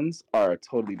sounds are a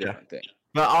totally different thing.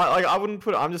 But I wouldn't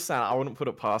put it. I'm just saying I wouldn't put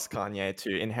it past Kanye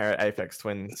to inherit Aphex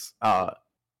Twin's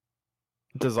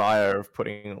desire of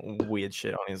putting weird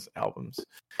shit on his albums.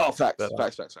 Oh, facts.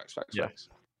 Yeah.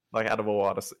 Like out of all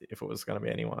artists, if it was going to be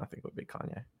anyone, I think it would be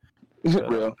Kanye.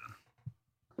 Real.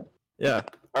 Yeah.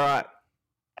 All right.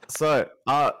 So,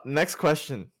 next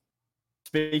question.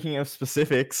 Speaking of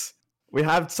specifics, we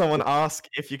have someone ask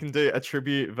if you can do a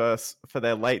tribute verse for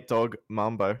their late dog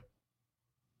Mambo.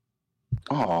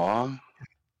 Aww.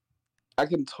 I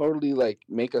can totally like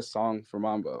make a song for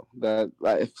Mambo. That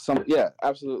like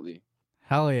absolutely.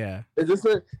 Hell yeah. Is this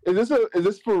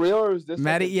for real, or is this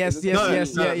Maddie? Like, yes.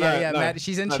 Maddie,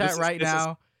 she's in chat right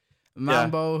now.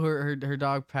 Mambo, her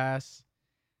dog passed.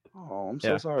 Oh, I'm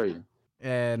so sorry.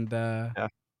 And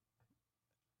that's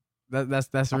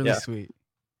really sweet.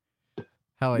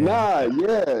 Hell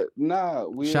yeah. Nah.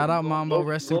 Shout out Mambo,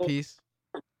 rest in peace.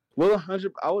 Well,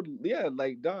 100. I would,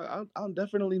 like, dog. I'll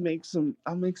definitely make some.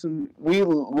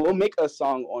 We'll make a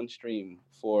song on stream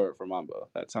for Mambo.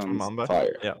 That sounds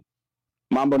fire. Yeah.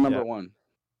 Mambo number one.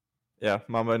 Yeah,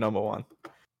 Mambo number one.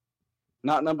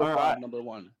 Not number five. Right. Number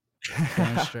one.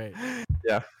 Going straight.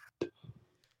 Yeah.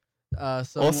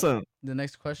 So awesome. The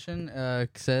next question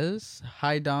says,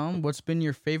 "Hi Dom, what's been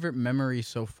your favorite memory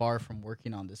so far from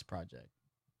working on this project?"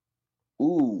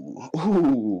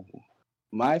 Ooh.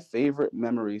 My favorite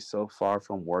memory so far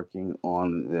from working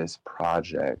on this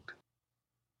project.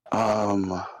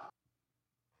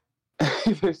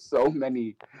 There's so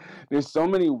many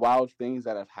wild things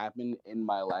that have happened in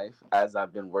my life as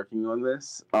I've been working on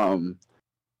this.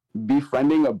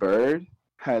 Befriending a bird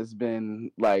has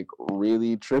been like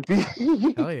really trippy.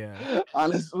 Hell yeah.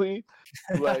 Honestly.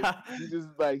 Like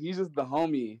he's just the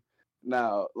homie.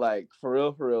 Now, like for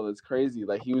real, it's crazy.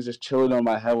 Like he was just chilling on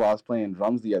my head while I was playing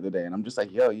drums the other day, and I'm just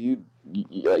like, yo, you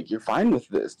like you're fine with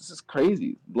this. This is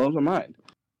crazy. It blows my mind.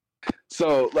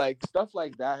 So like stuff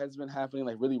like that has been happening,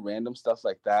 like really random stuff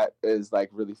like that is like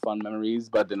really fun memories.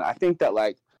 But then I think that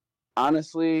like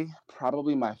honestly,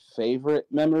 probably my favorite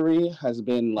memory has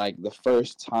been like the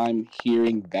first time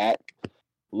hearing back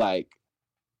like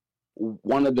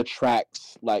one of the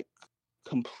tracks like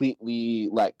completely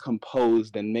like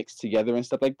composed and mixed together and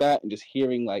stuff like that, and just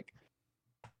hearing like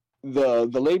the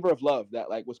labor of love that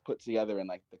like was put together, and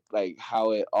like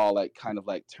how it all like kind of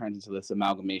like turned into this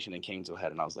amalgamation and came to a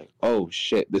head, and I was like, oh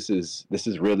shit, this is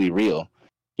really real,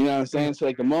 you know what I'm saying? So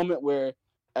like the moment where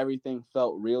everything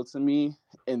felt real to me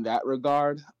in that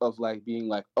regard of like being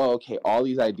like, oh okay, all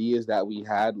these ideas that we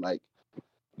had, like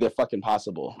they're fucking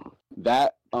possible.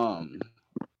 That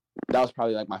was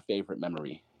probably like my favorite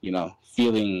memory, you know,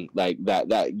 feeling like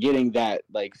that getting that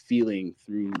like feeling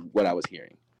through what I was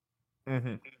hearing.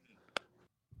 Mm-hmm.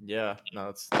 Yeah, no,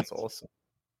 that's awesome.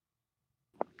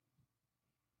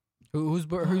 Whose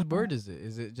bird is it?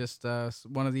 Is it just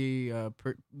one of the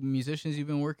musicians you've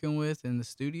been working with in the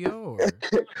studio? Or?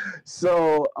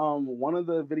 So one of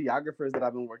the videographers that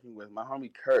I've been working with, my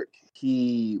homie Kirk,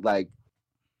 he like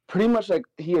pretty much like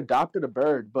he adopted a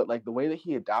bird, but like the way that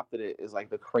he adopted it is like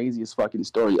the craziest fucking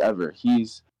story ever.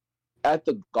 He's at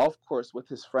the golf course with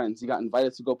his friends. He got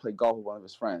invited to go play golf with one of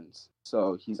his friends.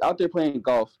 So he's out there playing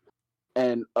golf,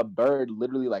 and a bird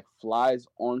literally like flies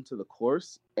onto the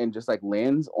course and just like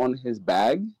lands on his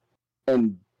bag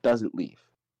and doesn't leave.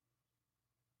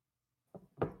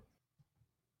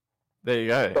 There you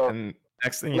go. So, and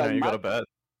next thing you know, you got a bird.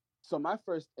 So my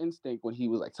first instinct when he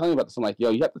was like telling me about this, I'm like, yo,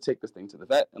 you have to take this thing to the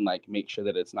vet and like make sure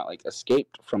that it's not like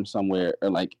escaped from somewhere, or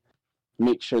like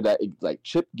make sure that it, like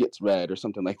chip gets read or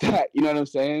something like that. You know what I'm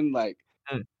saying? Like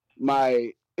my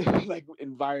like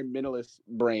environmentalist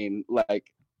brain like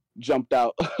jumped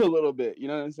out a little bit. You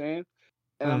know what I'm saying?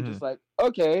 And I'm just like,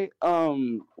 okay,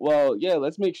 well, yeah,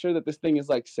 let's make sure that this thing is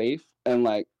like safe and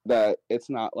like that it's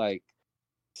not like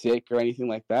sick or anything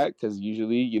like that, because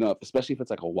usually, you know, especially if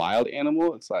it's like a wild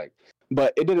animal, it's like,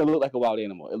 but it didn't look like a wild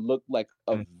animal. It looked like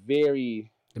a very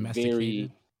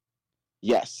Domesticated.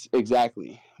 Yes,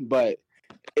 exactly. But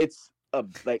it's a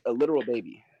like a literal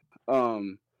baby.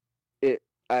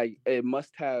 It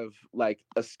must have like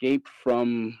escaped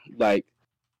from like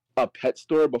a pet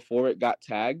store before it got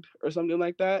tagged or something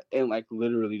like that, and like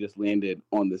literally just landed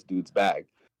on this dude's bag.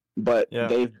 But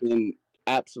they've been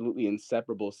absolutely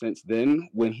inseparable since then.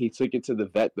 When he took it to the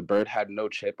vet, the bird had no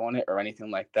chip on it or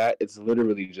anything like that. It's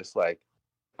literally just like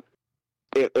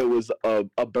it was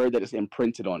a bird that is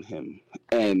imprinted on him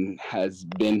and has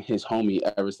been his homie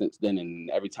ever since then. And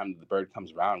every time the bird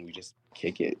comes around, we just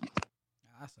kick it.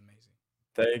 That's amazing.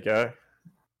 There you go.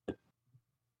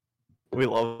 We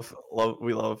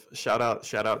love shout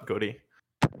out Goody.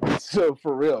 So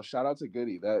for real, shout out to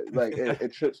Goody. That like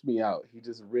it trips me out. He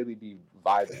just really be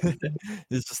vibing.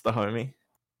 He's just the homie.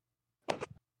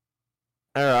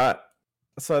 All right.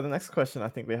 So the next question I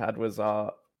think we had was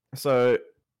so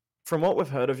from what we've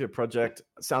heard of your project,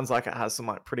 it sounds like it has some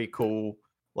like pretty cool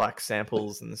like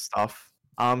samples and stuff.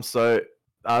 So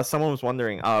someone was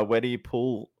wondering, where do you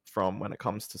pull from when it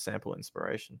comes to sample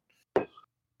inspiration?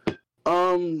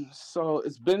 So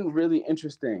it's been really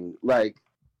interesting. Like,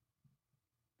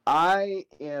 I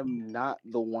am not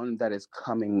the one that is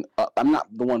coming up. I'm not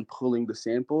the one pulling the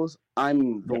samples.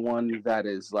 I'm the one that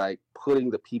is like putting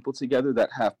the people together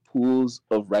that have pools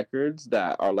of records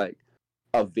that are like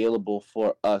available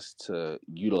for us to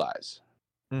utilize.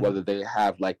 Whether they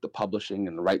have like the publishing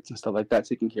and the rights and stuff like that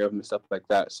taken care of and stuff like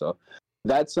that. So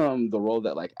that's the role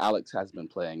that like Alex has been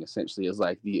playing, essentially, as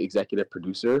like the executive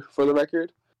producer for the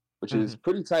record, which is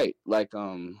pretty tight. Like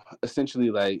essentially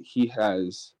like he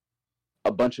has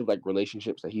a bunch of like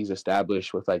relationships that he's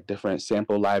established with like different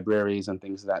sample libraries and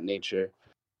things of that nature.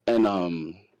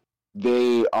 And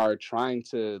they are trying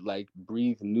to like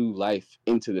breathe new life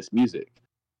into this music.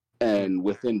 And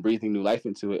within breathing new life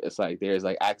into it, it's like there's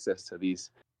like access to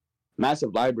these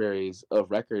massive libraries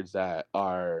of records that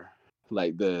are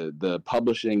like the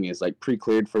publishing is like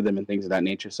pre-cleared for them and things of that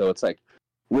nature. So it's like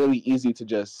really easy to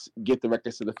just get the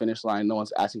records to the finish line. No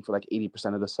one's asking for like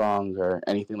 80% of the songs or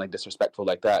anything like disrespectful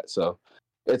like that. So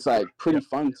it's like pretty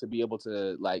fun to be able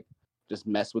to like just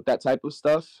mess with that type of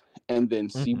stuff and then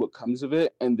see what comes of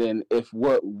it. And then if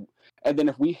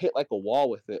we hit like a wall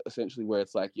with it, essentially, where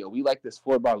it's like, yo, we like this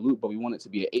 4-bar loop, but we want it to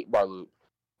be an 8-bar loop.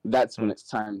 That's when it's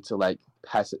time to like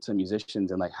pass it to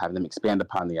musicians and like have them expand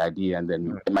upon the idea, and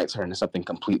then it might turn into something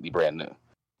completely brand new.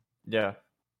 Yeah.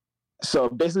 So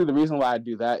basically the reason why I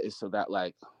do that is so that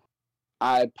like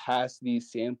I pass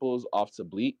these samples off to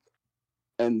Bleak,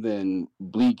 and then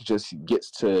Bleak just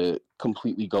gets to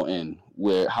completely go in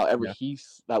wherever he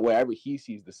sees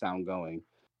the sound going.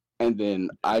 And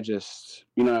then I just,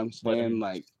 you know what I'm saying?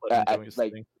 Like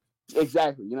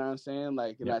exactly, you know what I'm saying?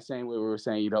 Like in that same way we were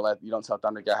saying, you don't tell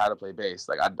Thunder Guy how to play bass.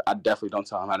 Like I definitely don't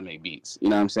tell him how to make beats. You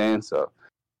know what I'm saying? So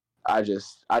I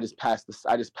just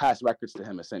pass records to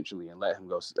him essentially and let him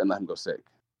go sick.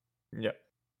 Yeah.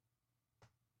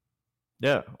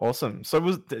 Yeah, awesome.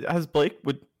 So has Blake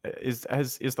is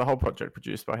the whole project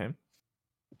produced by him?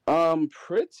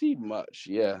 Pretty much,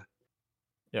 yeah.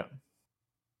 Yeah.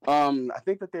 I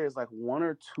think that there's like 1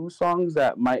 or 2 songs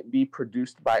that might be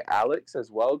produced by Alex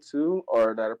as well too,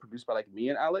 or that are produced by like me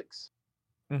and Alex.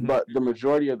 But the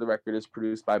majority of the record is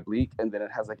produced by Bleak, and then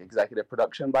it has like executive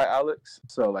production by Alex.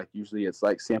 So like usually it's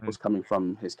like samples coming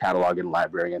from his catalog and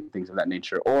library and things of that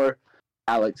nature, or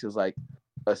Alex is like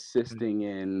assisting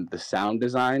in the sound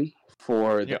design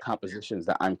for the compositions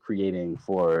that I'm creating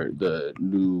for the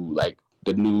new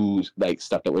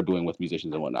stuff that we're doing with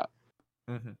musicians and whatnot.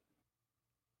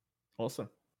 Awesome.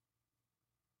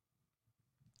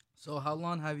 So how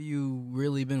long have you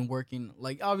really been working?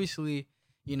 Like, obviously,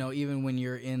 you know, even when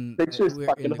you're in... Picture's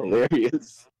fucking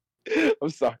hilarious.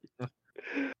 I'm sorry.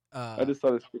 I just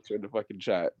saw this picture in the fucking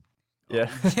chat. Yeah.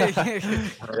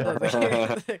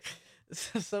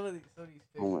 Some of these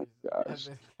Oh my pictures have gosh.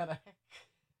 been kind of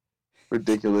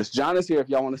Ridiculous. John is here if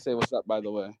y'all want to say what's up, by the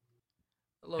way.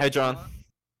 Hello, Hey, John.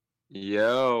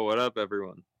 Yo, what up,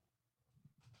 everyone?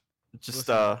 Just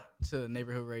Listen to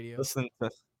Neighborhood Radio. listen to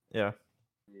yeah.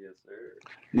 Yes, sir.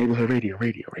 Neighborhood radio.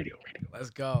 Let's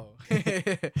go.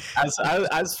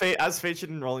 As featured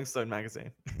in Rolling Stone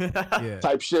magazine. Yeah,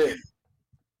 Type shit.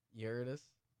 you heard us.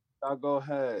 Y'all go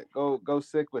ahead. Go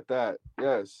sick with that.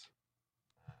 Yes.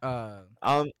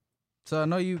 So I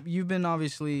know you've been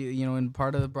obviously in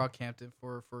part of the Brockhampton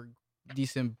for a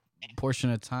decent portion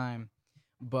of time,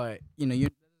 but you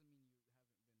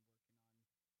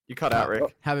You cut out,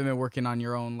 Rick. haven't been working on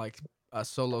your own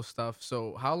solo stuff.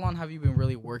 So how long have you been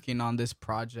really working on this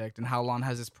project, and how long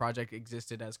has this project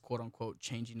existed as quote unquote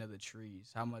changing of the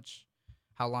trees? How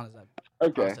long has that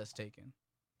process taken?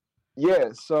 Yeah,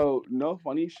 so no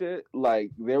funny shit.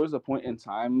 Like there was a point in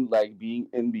time, like being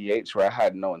in BH, where I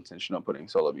had no intention of putting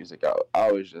solo music out.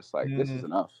 I was just like, this is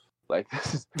enough. Like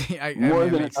this is more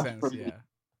than makes enough sense. for me. Yeah,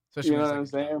 especially You know what I'm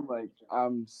saying? Like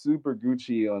I'm super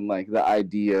Gucci on like the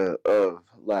idea of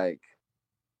like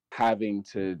having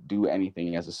to do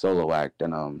anything as a solo act,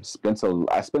 and I spent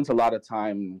a lot of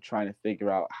time trying to figure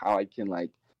out how I can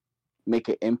like make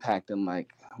an impact in like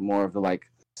more of the like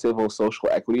civil social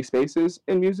equity spaces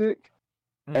in music.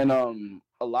 And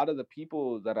a lot of the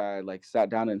people that I like sat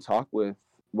down and talked with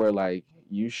were like,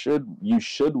 you should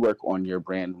work on your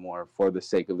brand more for the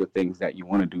sake of the things that you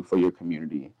want to do for your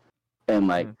community, and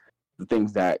like the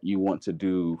things that you want to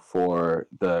do for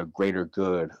the greater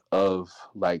good of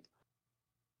like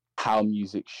how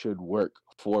music should work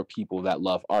for people that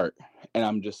love art. And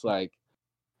I'm just like,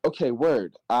 okay,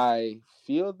 word. I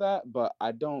feel that, but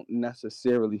I don't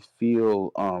necessarily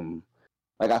feel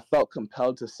like I felt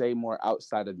compelled to say more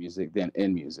outside of music than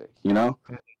in music, you know?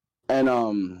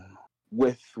 And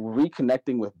with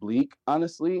reconnecting with Bleak,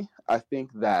 honestly, I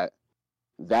think that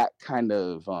kind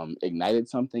of ignited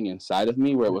something inside of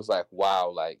me where it was like, wow,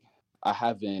 like I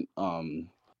haven't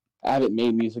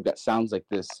made music that sounds like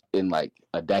this in like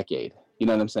a decade. You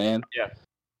know what I'm saying? Yeah.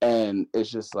 And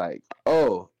it's just like,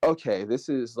 oh, okay, this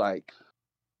is what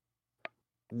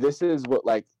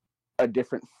like a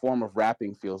different form of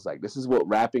rapping feels like. This is what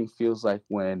rapping feels like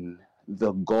when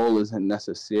the goal isn't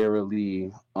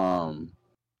necessarily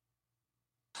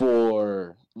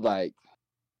for like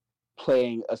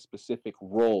playing a specific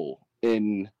role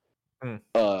in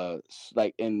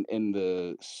like in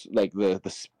the like the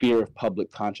sphere of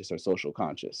public conscious or social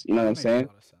conscious. You know what I'm saying? A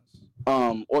lot of sense.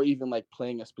 Or even like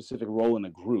playing a specific role in a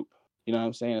group. You know what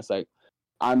I'm saying? It's like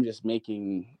I'm just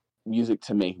making music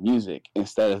to make music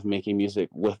instead of making music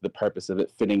with the purpose of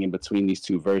it fitting in between these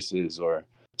two verses or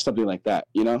something like that,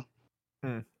 you know?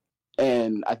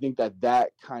 And I think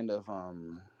that kind of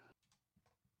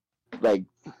like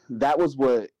that was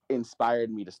what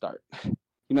inspired me to start.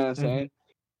 You know what I'm saying?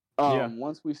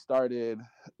 Once we started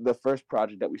the first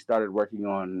project that we started working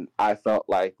on, I felt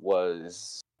like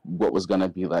was what was gonna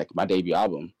be like my debut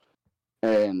album.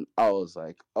 And I was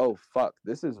like, oh fuck,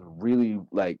 this is really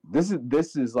like this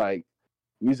is like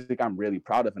music I'm really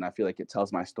proud of, and I feel like it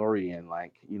tells my story and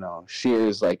like, you know,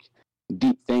 shares like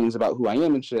deep things about who I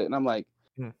am and shit. And I'm like,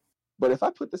 but if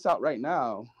I put this out right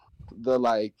now,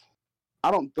 I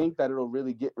don't think that it'll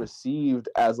really get received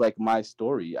as like my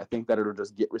story. I think that it'll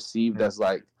just get received as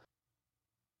like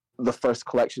the first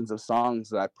collections of songs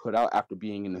that I put out after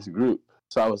being in this group.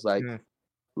 So I was like,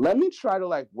 let me try to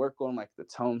like work on like the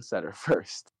tone setter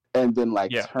first, and then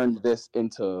like turn this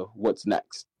into what's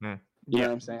next. You know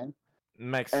what I'm saying?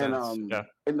 Makes and, sense.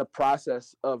 In the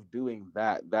process of doing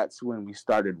that, that's when we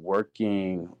started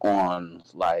working on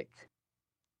like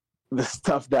the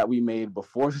stuff that we made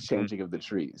before the changing of the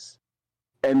trees.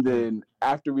 And then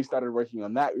after we started working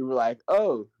on that, we were like,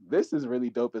 oh, this is really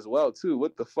dope as well too.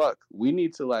 What the fuck? We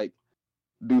need to like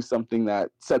do something that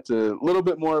sets a little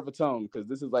bit more of a tone, because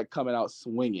this is like coming out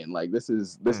swinging. Like this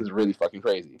is really fucking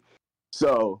crazy.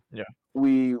 So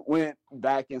we went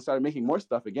back and started making more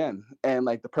stuff again. And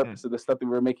like the purpose of the stuff that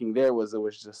we were making there was, it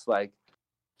was just like,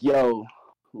 yo,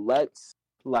 let's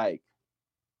like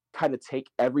kind of take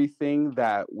everything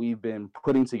that we've been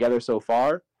putting together so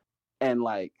far, and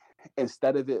like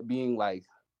instead of it being like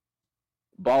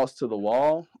balls to the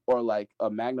wall or like a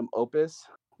magnum opus,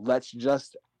 let's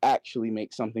just actually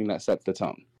make something that sets the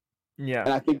tone. And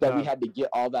I think that we had to get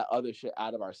all that other shit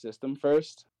out of our system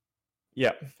first.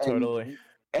 Totally.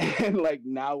 And like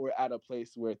now we're at a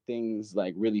place where things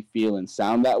like really feel and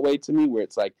sound that way to me, where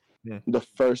it's like the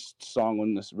first song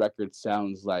on this record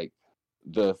sounds like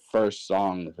the first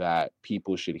song that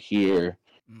people should hear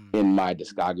in my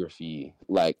discography,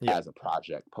 like Yeah. as a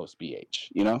project post BH,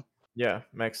 you know? Yeah,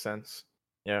 makes sense.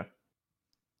 Yeah.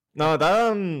 No,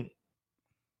 that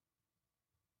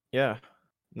yeah.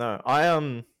 No,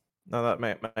 no,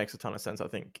 that makes a ton of sense. I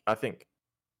think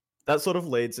that sort of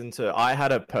leads into, I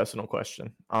had a personal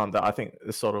question that I think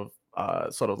this sort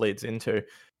of leads into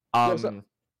Yeah, what's up?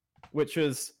 which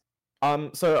is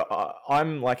so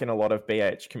I'm like in a lot of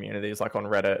BH communities, like on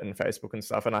Reddit and Facebook and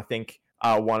stuff, and I think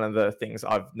one of the things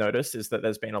I've noticed is that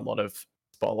there's been a lot of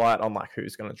spotlight on like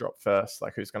who's going to drop first,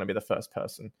 like who's going to be the first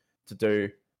person to do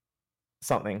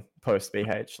something post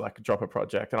BH, like drop a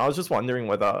project. And I was just wondering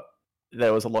whether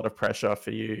there was a lot of pressure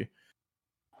for you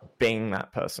being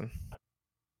that person.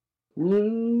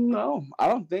 No, I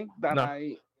don't think that No.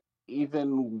 I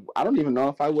don't even know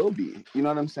if I will be. You know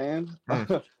what I'm saying?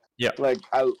 Yeah. Like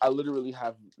I literally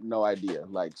have no idea.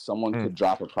 Like someone could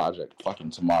drop a project fucking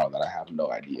tomorrow that I have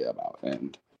no idea about.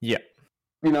 And Yeah.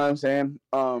 you know what I'm saying?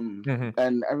 Mhm.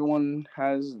 And everyone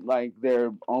has like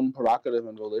their own prerogative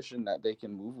and volition that they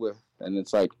can move with. And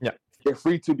it's like Yeah. they're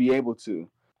free to be able to.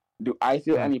 Do I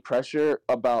feel Mm. any pressure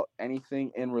about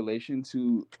anything in relation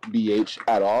to BH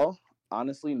at all?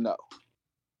 Honestly, no.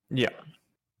 Yeah.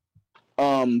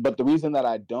 But the reason that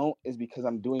I don't is because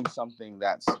I'm doing something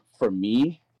that's for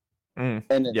me, Mm.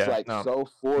 and it's Yeah, like no, so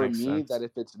for makes me sense. that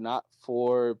if it's not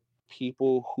for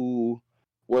people who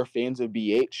were fans of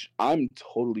BH, I'm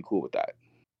totally cool with that.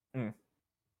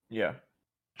 Yeah.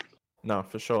 No,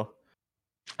 for sure.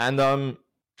 And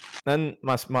then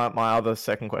my other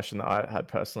second question that I had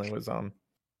personally was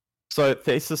so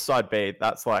thesis side B,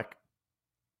 that's like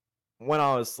when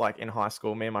I was like in high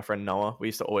school, me and my friend Noah, we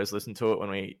used to always listen to it when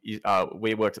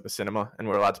we worked at the cinema and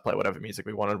we were allowed to play whatever music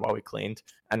we wanted while we cleaned.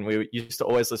 And we used to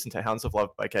always listen to Hounds of Love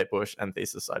by Kate Bush and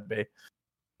Thesis Side B.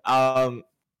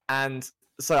 And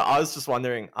so I was just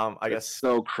wondering, I It's guess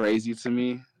so crazy to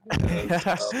me.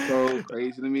 It's so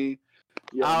crazy to me.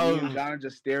 Yo, me and John are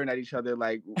just staring at each other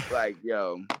like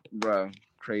yo, bro,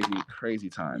 crazy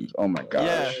times. Oh my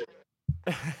gosh.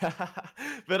 Yeah.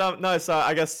 But no, so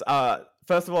I guess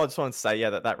first of all I just want to say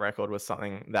that record was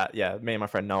something that me and my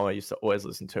friend Noah used to always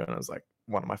listen to, and it was like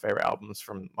one of my favorite albums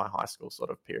from my high school sort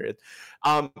of period.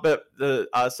 But the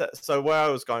so where I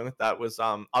was going with that was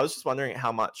I was just wondering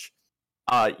how much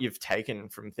you've taken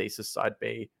from Thesis Side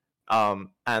B,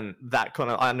 and that kind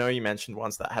of, I know you mentioned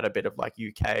once that had a bit of like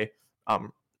UK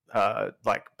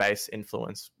like bass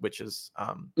influence, which is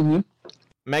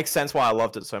makes sense why I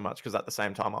loved it so much, because at the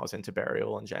same time I was into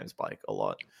Burial and James Blake a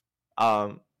lot.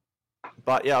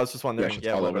 But yeah, I was just wondering,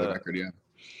 all over the record,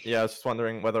 I was just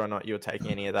wondering whether or not you were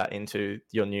taking any of that into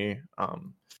your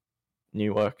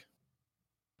new work.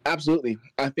 Absolutely.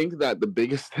 I think that the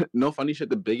biggest, no funny shit,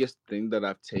 the biggest thing that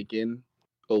I've taken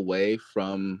away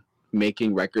from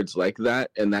making records like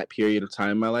that in that period of time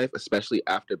in my life, especially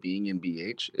after being in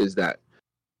BH, is that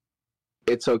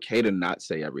it's okay to not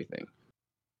say everything.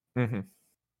 Mm-hmm.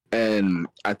 And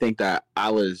I think that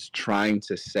I was trying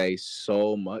to say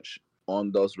so much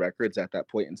on those records at that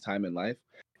point in time in life.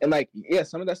 And like, yeah,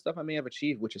 some of that stuff I may have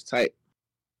achieved, which is tight.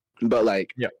 But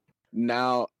like,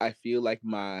 now I feel like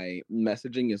my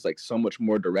messaging is like so much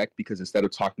more direct, because instead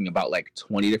of talking about like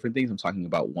 20 different things, I'm talking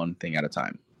about one thing at a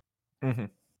time. Mm-hmm.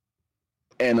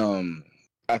 And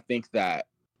I think that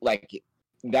like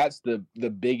that's the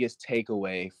biggest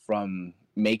takeaway from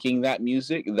making that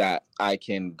music that I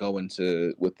can go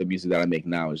into with the music that I make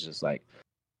now, is just like,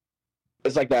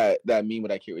 it's like that meme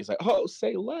that I hear. It's like, oh,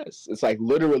 say less. It's like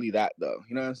literally that though.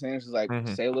 You know what I'm saying? It's just like,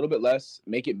 say a little bit less,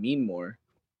 make it mean more,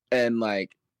 and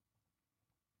like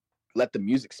let the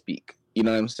music speak. You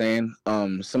know what I'm saying?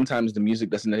 Sometimes the music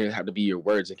doesn't necessarily have to be your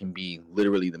words. It can be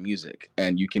literally the music,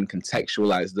 and you can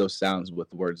contextualize those sounds with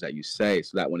the words that you say,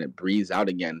 so that when it breathes out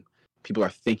again, people are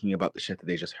thinking about the shit that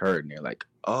they just heard, and they're like,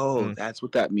 oh, that's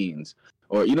what that means.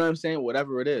 Or, you know what I'm saying?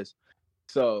 Whatever it is.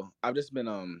 So I've just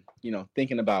been,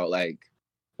 thinking about like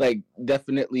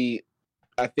definitely,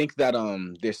 I think that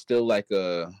there's still like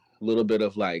a little bit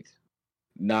of like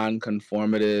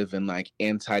non-conformative and like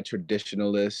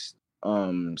anti-traditionalist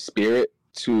spirit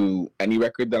to any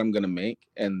record that I'm gonna make,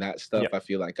 and that stuff I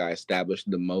feel like I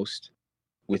established the most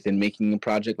within making a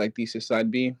project like Thesis Side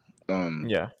B.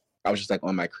 I was just like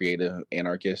on my creative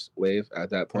anarchist wave at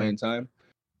that point in time,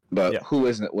 but who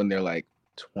isn't when they're like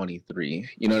 23?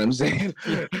 You know what I'm saying?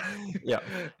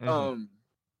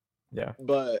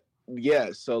 But yeah,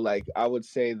 so like I would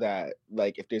say that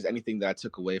like if there's anything that I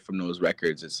took away from those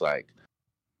records, it's like,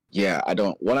 yeah, I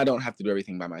don't have to do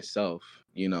everything by myself,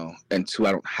 and two,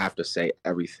 I don't have to say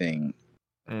everything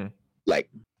like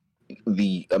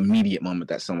the immediate moment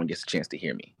that someone gets a chance to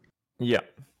hear me. Yeah.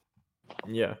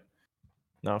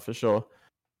 No, for sure.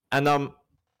 And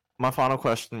my final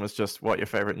question was just what your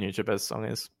favorite New Jabez song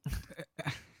is.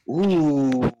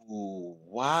 Ooh,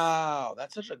 wow,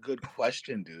 that's such a good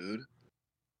question, dude.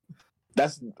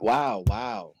 That's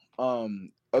wow.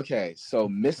 Okay, so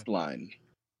Mistline.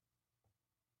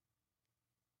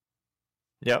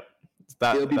 Yep.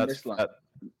 It'll be That's Mistline.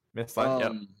 Mistline.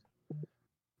 Yep.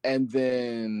 And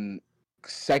then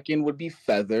second would be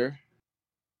Feather.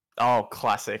 Oh,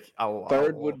 classic.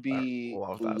 Third would be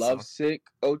Lovesick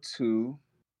 02.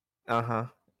 Uh-huh.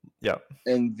 Yep.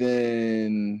 And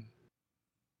then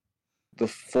the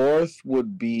fourth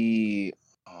would be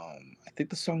I think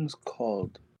the song's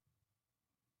called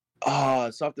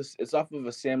it's off of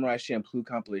a Samurai Champloo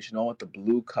compilation, all with the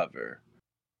blue cover.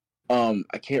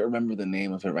 I can't remember the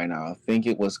name of it right now. I think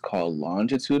it was called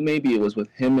Longitude, maybe. It was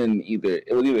with him and either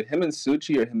him and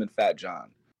Suchi or him and Fat John.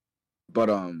 But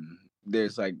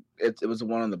there's like it was the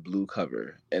one on the blue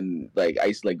cover, and like I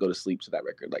used to like go to sleep to that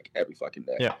record like every fucking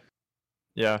day.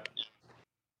 Yeah.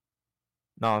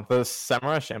 No, the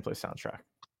Samurai Champloo soundtrack.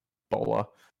 Bowler.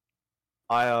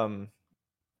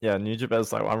 New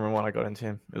Jabez, like I remember when I got into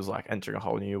him, it was like entering a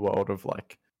whole new world of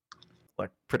like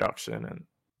production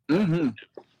and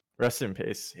rest in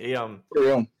peace. He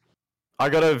I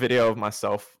got a video of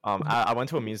myself. I went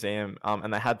to a museum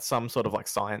and they had some sort of like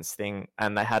science thing,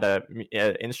 and they had a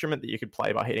instrument that you could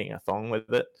play by hitting a thong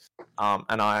with it.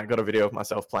 And I got a video of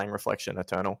myself playing Reflection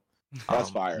Eternal. That's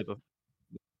fire.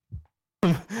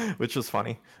 Which was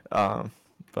funny.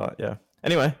 But yeah.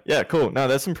 Anyway, yeah, cool. No,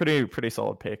 there's some pretty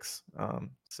solid picks.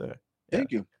 So yeah.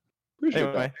 Thank you. Appreciate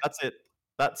Anyway, that.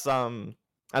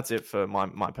 that's it for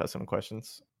my personal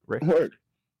questions. Rick. Word.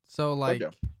 So like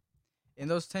Okay. in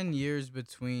those 10 years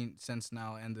between Sense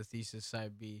Now and the Thesis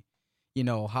Side B, you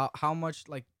know, how much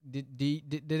like did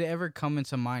it ever come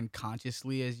into mind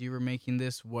consciously as you were making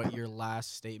this what your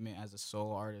last statement as a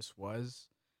solo artist was?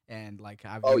 And like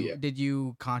did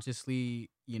you consciously,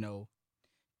 you know,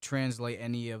 translate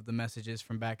any of the messages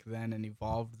from back then and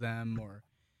evolve them, or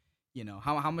you know,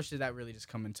 how much did that really just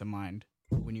come into mind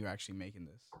when you were actually making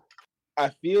this? I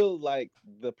feel like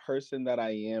the person that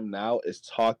I am now is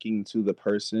talking to the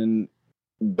person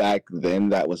back then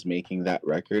that was making that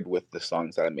record with the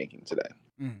songs that I'm making today.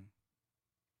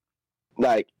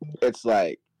 Like it's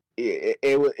like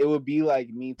it would be like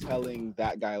me telling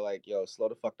that guy like, yo, slow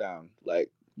the fuck down,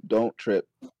 like don't trip,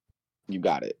 you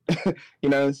got it. You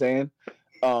know what I'm saying?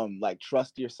 Like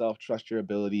trust yourself, trust your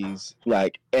abilities,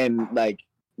 like, and like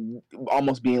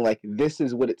almost being like, this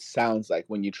is what it sounds like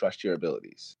when you trust your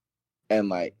abilities, and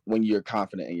like when you're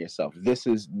confident in yourself, this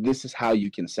is how you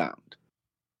can sound,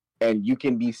 and you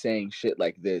can be saying shit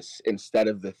like this instead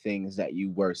of the things that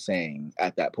you were saying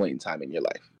at that point in time in your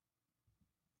life.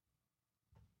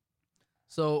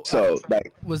 So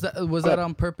like, was that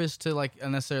on purpose to like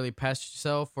unnecessarily pass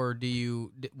yourself, or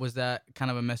was that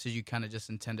kind of a message you kind of just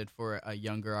intended for a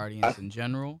younger audience in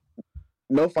general?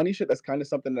 No, funny shit. That's kind of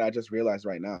something that I just realized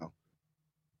right now.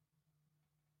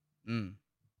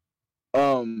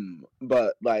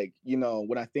 But like, you know,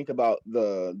 when I think about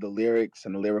the lyrics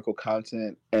and the lyrical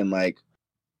content, and like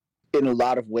in a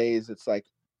lot of ways, it's like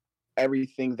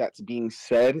everything that's being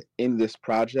said in this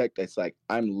project, it's like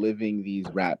I'm living these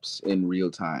raps in real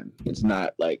time. It's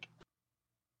not like,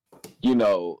 you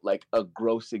know, like a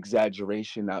gross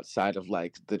exaggeration outside of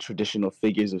like the traditional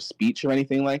figures of speech or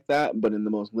anything like that, but in the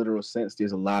most literal sense,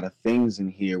 there's a lot of things in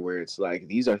here where it's like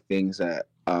these are things that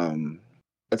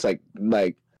it's like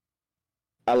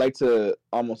I like to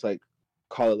almost like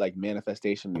call it like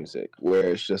manifestation music,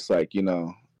 where it's just like, you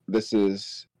know, this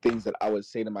is things that I would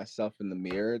say to myself in the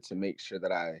mirror to make sure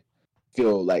that I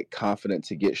feel like confident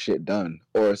to get shit done.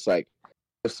 Or it's like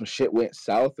if some shit went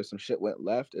south or some shit went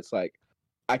left, it's like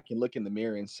I can look in the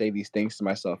mirror and say these things to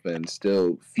myself and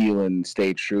still feel and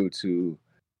stay true to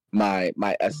my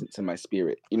essence and my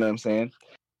spirit. You know what I'm saying?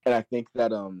 And I think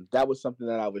that that was something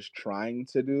that I was trying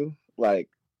to do like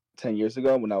 10 years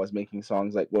ago when I was making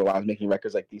songs I was making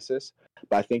records like Thesis.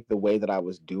 But I think the way that I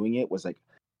was doing it was like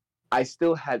I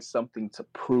still had something to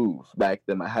prove back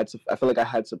then. I feel like I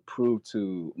had to prove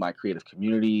to my creative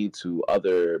community, to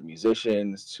other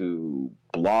musicians, to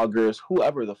bloggers,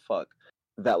 whoever the fuck,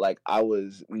 that like I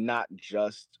was not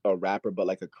just a rapper, but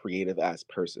like a creative ass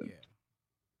person.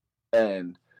 Yeah.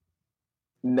 And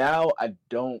now I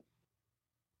don't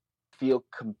feel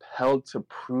compelled to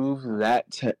prove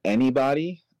that to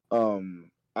anybody.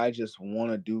 I just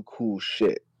want to do cool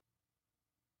shit.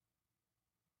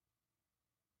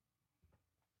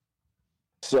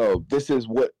 So this is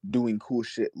what doing cool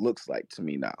shit looks like to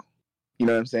me now. You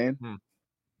know what I'm saying?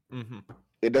 Mm-hmm.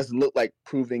 It doesn't look like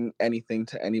proving anything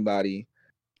to anybody.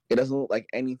 it doesn't look like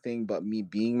anything but me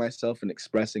being myself and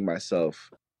expressing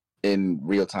myself in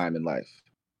real time in life.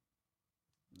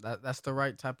 That's the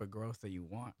right type of growth that you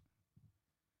want.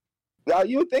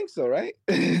 You would think so, right?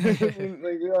 I mean,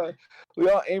 like, we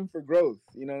all aim for growth.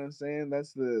 You know what I'm saying?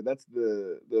 That's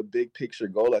the big picture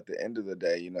goal at the end of the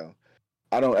day. You know,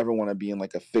 I don't ever want to be in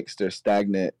like a fixed or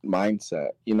stagnant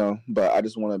mindset. You know, but I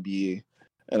just want to be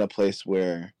in a place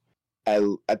where,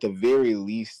 at the very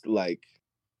least, like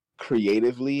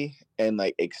creatively and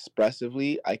like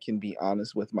expressively, I can be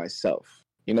honest with myself.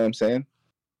 You know what I'm saying?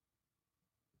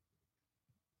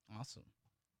 Awesome.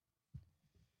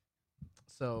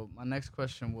 So my next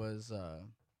question was,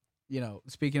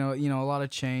 speaking of, a lot of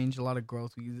change, a lot of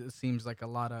growth. It seems like a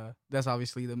lot of that's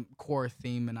obviously the core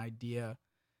theme and idea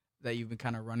that you've been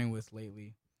kind of running with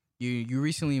lately. You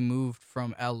recently moved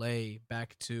from LA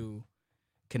back to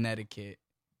Connecticut,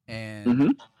 and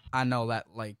Mhm. I know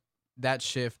that like that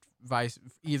shift,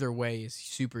 either way, is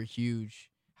super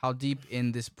huge. How deep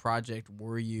in this project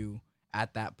were you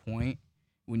at that point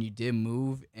when you did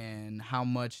move, and how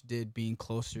much did being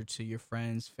closer to your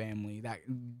friends, family,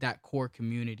 that core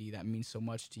community that means so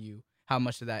much to you, how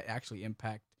much did that actually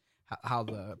impact how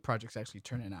the project's actually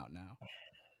turning out now?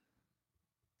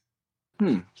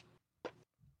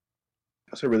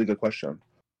 That's a really good question.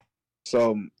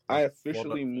 So I Like,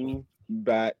 officially moved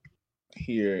back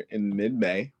here in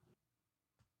mid-May.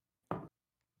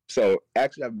 So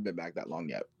actually, I haven't been back that long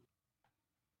yet.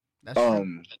 That's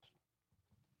true.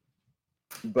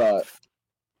 But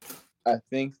I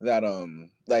think that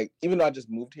like even though I just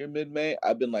moved here mid-May,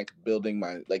 I've been like building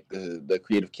my like the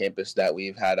creative campus that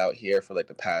we've had out here for like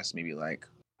the past maybe like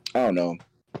I don't know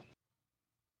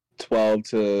 12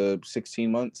 to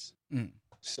 16 months. Mm.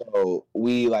 So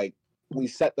we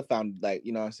set the like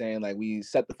you know what I'm saying, like we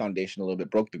set the foundation a little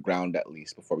bit, broke the ground at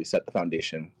least before we set the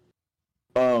foundation.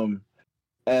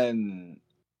 And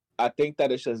I think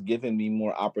that it's just given me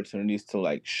more opportunities to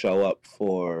like show up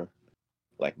for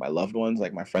like my loved ones,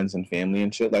 like my friends and family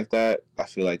and shit like that. I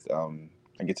feel like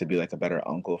I get to be like a better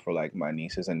uncle for like my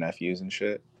nieces and nephews and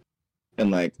shit,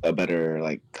 and like a better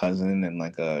like cousin and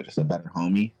like just a better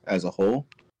homie as a whole.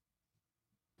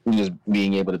 And just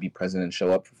being able to be present and show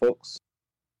up for folks.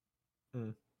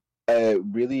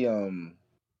 Really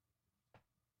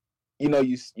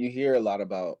you hear a lot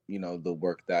about the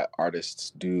work that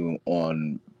artists do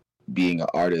on being an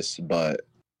artist, but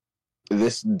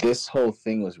this whole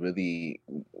thing was really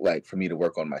like for me to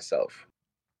work on myself.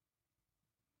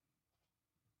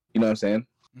 You know what I'm saying?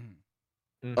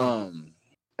 Mm-hmm.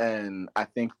 And I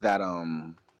think that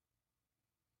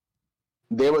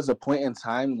there was a point in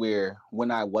time where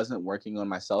when I wasn't working on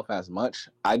myself as much,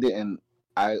 I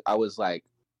was like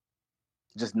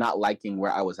just not liking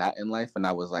where I was at in life, and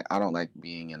I was like, I don't like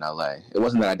being in LA. It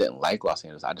wasn't that I didn't like Los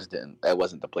Angeles, I just didn't. That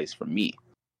wasn't the place for me.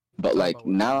 But like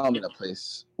now I'm in a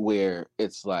place where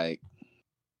it's like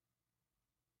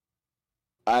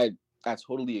I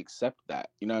totally accept that.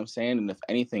 You know what I'm saying? And if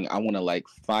anything, I want to like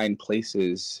find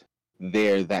places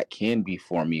there that can be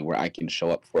for me where I can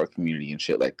show up for a community and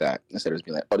shit like that instead of just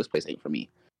being like, oh, this place ain't for me.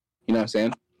 You know what I'm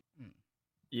saying?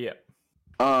 Yeah.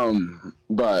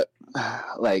 But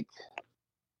like,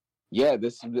 yeah,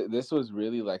 this was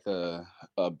really like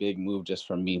a big move just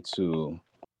for me to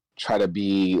try to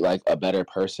be like a better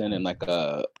person and like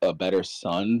a better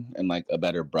son and like a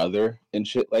better brother and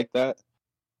shit like that.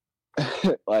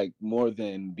 Like more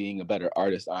than being a better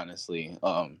artist, honestly.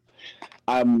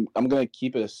 I'm gonna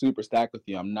keep it a super stack with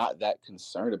you. I'm not that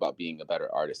concerned about being a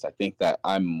better artist. I think that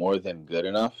I'm more than good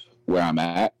enough where I'm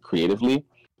at creatively.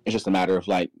 It's just a matter of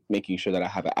like making sure that I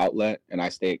have an outlet and I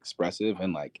stay expressive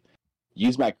and like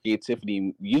use my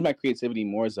creativity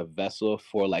more as a vessel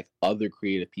for like other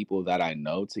creative people that I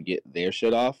know to get their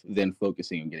shit off than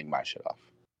focusing on getting my shit off.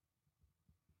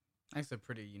 That's a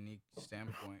pretty unique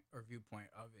standpoint or viewpoint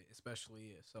of it,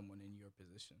 especially as someone in your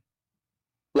position.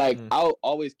 Like I'll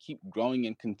always keep growing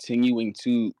and continuing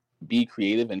to be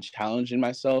creative and challenging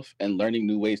myself and learning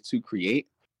new ways to create.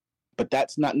 But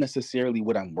that's not necessarily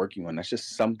what I'm working on. That's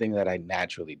just something that I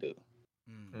naturally do.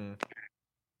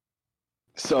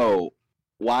 So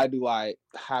why do I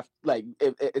have like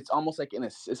it's almost like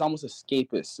it's almost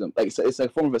escapism. Like it's a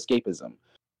form of escapism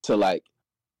to like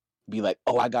be like,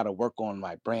 oh, I gotta work on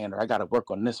my brand or I gotta work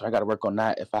on this or I gotta work on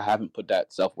that if I haven't put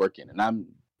that self work in. And I'm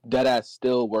dead ass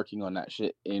still working on that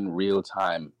shit in real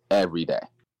time every day.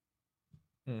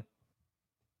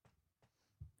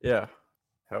 Yeah.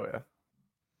 Hell yeah.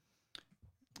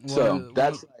 So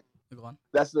that's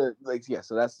the like yeah,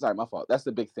 so that's sorry, my fault. That's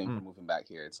the big thing for moving back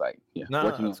here. It's like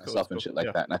working on myself and shit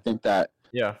like that. And I think that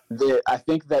I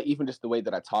think that even just the way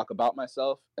that I talk about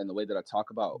myself and the way that I talk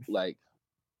about like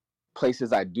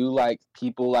places I do like,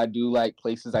 people I do like,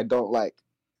 places I don't like.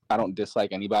 I don't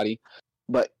dislike anybody,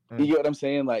 but you get what I'm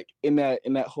saying. Like in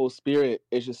that whole spirit,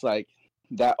 it's just like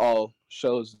that all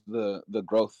shows the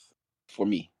growth for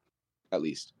me, at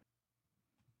least.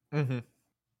 Mm-hmm.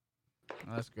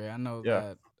 Oh, that's great. I know Yeah.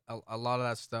 that a lot of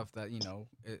that stuff that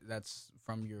that's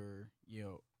from your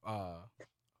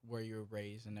where you were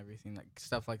raised and everything, like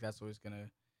stuff like that's always gonna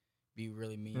be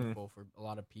really meaningful for a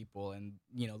lot of people. And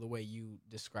the way you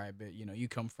describe it, you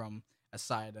come from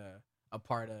a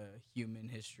part of human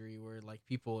history where like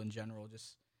people in general,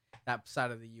 just that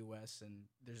side of the U.S. and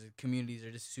there's communities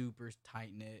are just super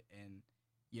tight knit, and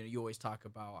you always talk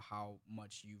about how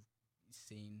much you've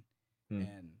seen.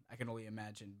 And I can only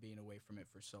imagine being away from it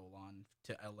for so long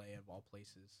to LA of all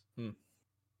places.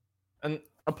 And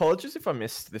apologies if I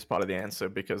missed this part of the answer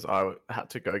because I had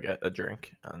to go get a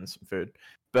drink and some food.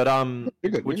 But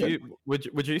You're would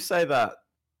good. you say that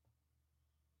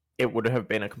it would have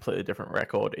been a completely different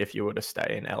record if you were to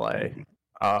stay in LA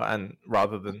and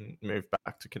rather than move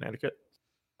back to Connecticut?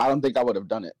 I don't think I would have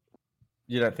done it.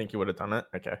 You don't think you would have done it?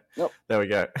 Okay. Nope. There we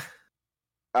go.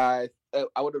 I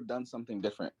would have done something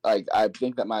different. Like I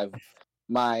think that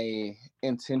my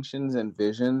intentions and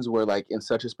visions were like in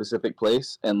such a specific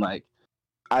place, and like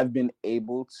I've been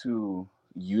able to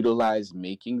utilize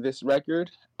making this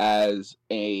record as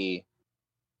a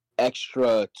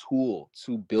extra tool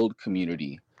to build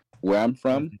community where I'm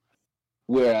from.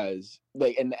 Whereas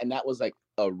like and that was like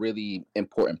a really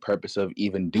important purpose of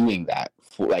even doing that,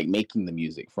 for like making the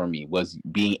music for me, was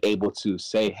being able to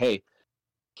say, hey,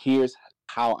 here's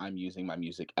how I'm using my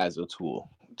music as a tool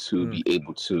to be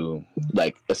able to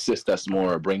like assist us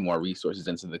more or bring more resources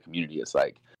into the community. It's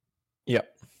like, yeah,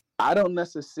 I don't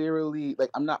necessarily like,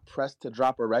 I'm not pressed to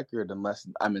drop a record unless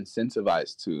I'm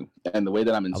incentivized to. And the way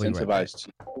that I'm I'll be right back. incentivized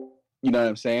to, you know what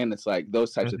I'm saying? It's like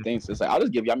those types of things. It's like, I'll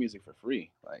just give y'all music for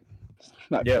free. Like, it's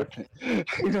not tripping.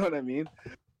 You know what I mean?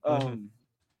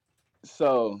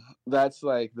 So that's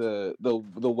like the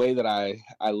way that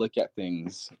I look at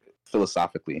things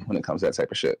philosophically when it comes to that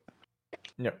type of shit.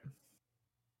 Yeah.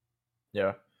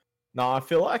 No, I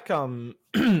feel like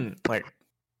like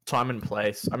time and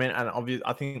place. I mean, and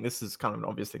I think this is kind of an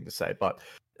obvious thing to say, but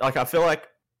like I feel like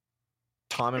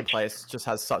time and place just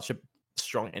has such a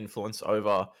strong influence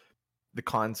over the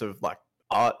kinds of like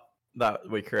art that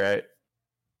we create.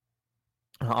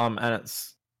 And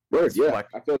it's yeah, like,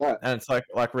 I feel that. And it's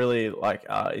like really like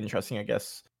interesting, I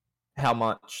guess, how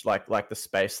much like the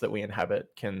space that we inhabit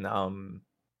can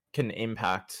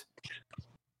impact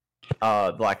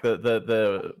like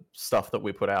the stuff that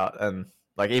we put out. And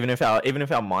like even if our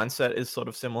mindset is sort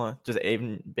of similar, just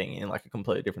even being in like a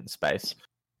completely different space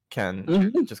can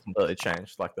just completely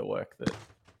change like the work that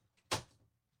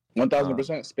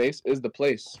 1000% space is the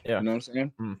place. Yeah. You know what I'm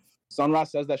saying?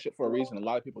 Sunrise says that shit for a reason. A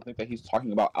lot of people think that he's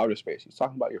talking about outer space. He's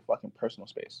talking about your fucking personal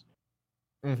space.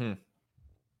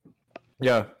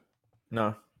 Yeah.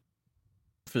 No.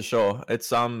 For sure.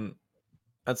 It's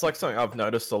like something I've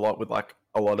noticed a lot with like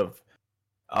a lot of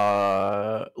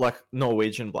like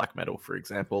Norwegian black metal, for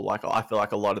example. Like I feel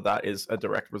like a lot of that is a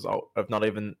direct result of not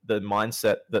even the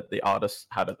mindset that the artists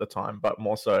had at the time, but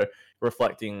more so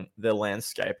reflecting the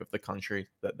landscape of the country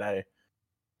that they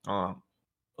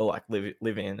like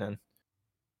live in. And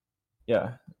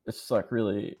yeah, it's just like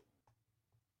really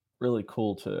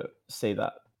cool to see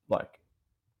that like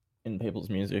in people's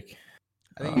music.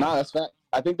 No, that's fact.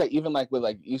 I think that even like with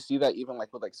like you see that even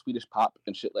like with like Swedish pop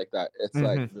and shit like that. It's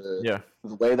like the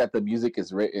way that the music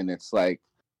is written. It's like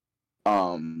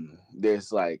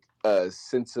there's like a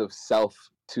sense of self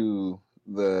to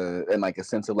and like a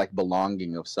sense of like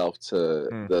belonging of self to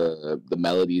the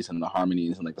melodies and the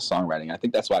harmonies and like the songwriting. I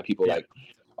think that's why people like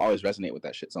always resonate with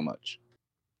that shit so much.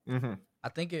 I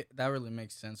think that really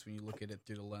makes sense when you look at it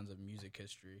through the lens of music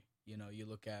history. You know, you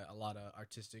look at a lot of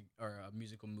artistic or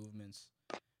musical movements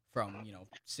from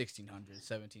 1600s,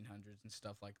 1700s, and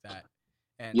stuff like that,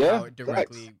 and how it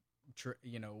directly,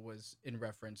 was in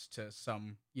reference to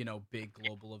some big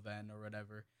global event or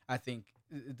whatever. I think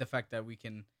the fact that we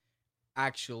can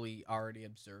actually already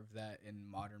observe that in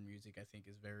modern music, I think,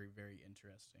 is very, very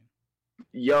interesting.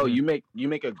 Yo, you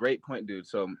make a great point, dude.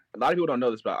 So a lot of people don't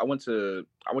know this, but I went to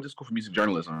school for music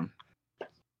journalism,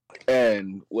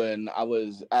 and when I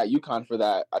was at UConn for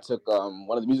that, I took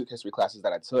one of the music history classes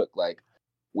that I took. Like,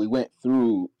 we went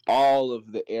through all of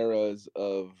the eras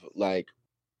of like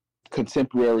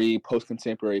contemporary,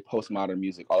 post-contemporary, postmodern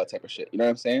music, all that type of shit. You know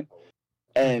what I'm saying?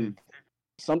 And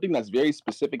something that's very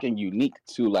specific and unique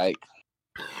to like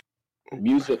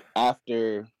music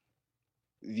after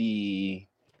I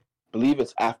believe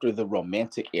it's after the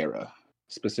Romantic era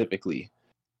specifically,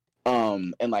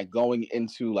 and like going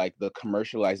into like the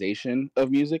commercialization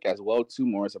of music as well too,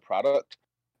 more as a product,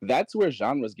 that's where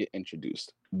genres get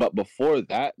introduced. But before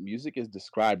that, music is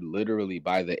described literally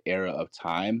by the era of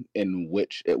time in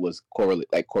which it was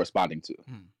corresponding to.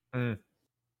 Mm.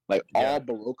 Like Yeah. all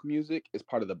Baroque music is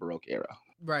part of the Baroque era.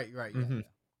 Right. Yeah. Mhm.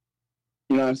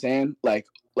 You know what I'm saying? Like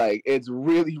it's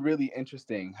really, really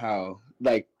interesting how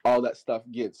like all that stuff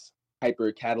gets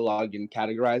hyper cataloged and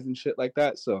categorized and shit like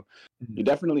that. So you're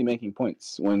definitely making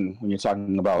points when you're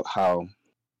talking about how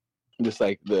just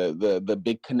like the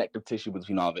big connective tissue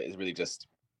between all of it is really just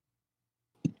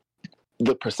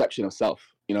the perception of self.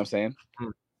 You know what I'm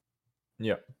saying?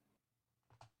 Yeah.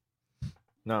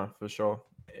 No, for sure.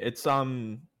 It's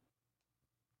and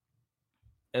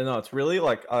no, it's really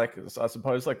like I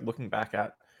suppose like looking back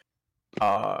at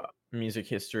music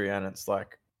history, and it's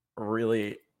like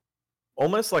really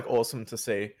almost like awesome to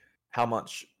see how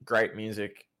much great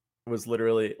music was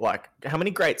literally like how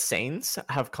many great scenes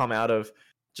have come out of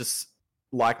just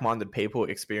like-minded people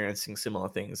experiencing similar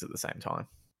things at the same time.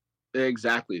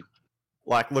 Exactly.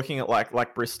 Like looking at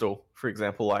like Bristol, for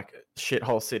example, like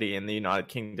shithole city in the United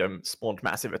Kingdom spawned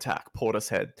Massive Attack,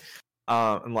 Portishead,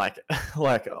 and like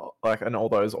and all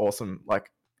those awesome like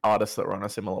artists that were on a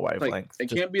similar wavelength.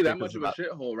 Like it can't be that much of a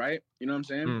shithole, right? You know what I'm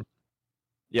saying?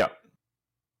 Yeah.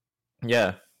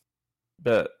 Yeah.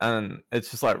 But and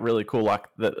it's just like really cool, like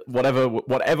that whatever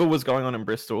was going on in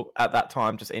Bristol at that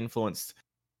time just influenced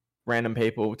random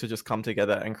people to just come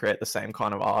together and create the same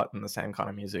kind of art and the same kind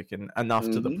of music, and enough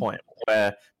to the point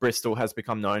where Bristol has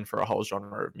become known for a whole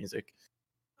genre of music.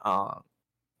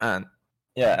 And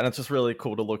yeah, and it's just really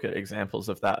cool to look at examples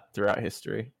of that throughout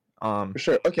history. For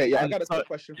sure. Okay, yeah, I got a quick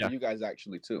question for yeah. you guys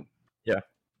actually too. Yeah.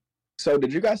 So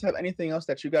did you guys have anything else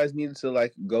that you guys needed to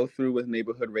like go through with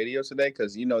Neighborhood Radio today?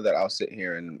 Because you know that I'll sit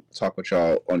here and talk with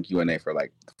y'all on Q&A for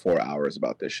like 4 hours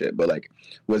about this shit. But like,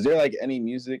 was there like any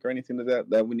music or anything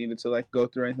that we needed to like go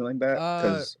through or anything like that?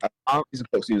 Because I'm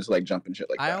supposed to just like jump and shit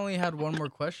like that. I only had one more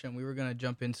question. We were gonna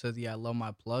jump into the I love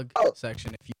my plug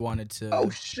section if you wanted to.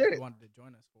 Oh shit! If you wanted to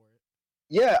join us for it.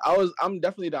 Yeah, I'm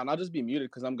definitely down. I'll just be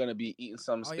muted because I'm gonna be eating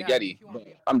some spaghetti. Yeah, but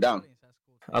I'm down.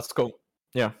 That's cool.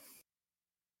 Yeah.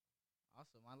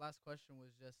 Awesome. My last question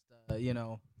was just,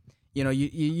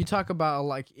 you talk about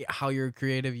like how you're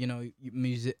creative,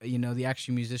 music, the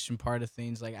actual musician part of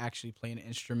things, like actually playing an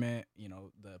instrument,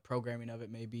 the programming of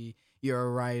it. Maybe you're a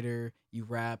writer, you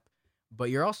rap, but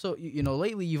you're also,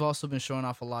 lately you've also been showing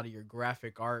off a lot of your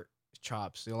graphic art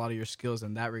chops, a lot of your skills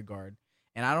in that regard.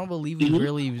 And I don't believe we've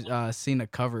really seen a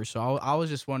cover. So I was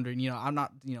just wondering, I'm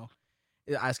not,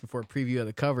 asking for a preview of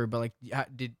the cover, but like,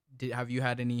 have you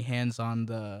had any hands on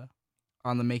the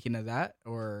making of that,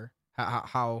 or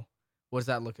how what's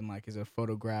that looking like? Is it a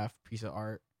photograph, piece of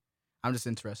art? I'm just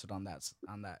interested on that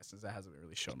since that hasn't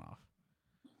really shown off.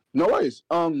 No worries.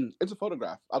 It's a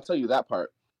photograph. I'll tell you that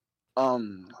part.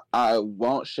 I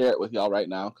won't share it with y'all right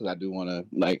now because I do want to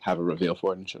like have a reveal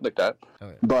for it and shit like that. Oh,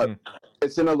 yeah. But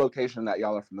it's in a location that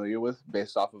y'all are familiar with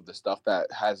based off of the stuff that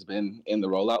has been in the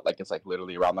rollout. Like it's like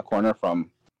literally around the corner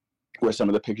from where some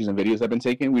of the pictures and videos have been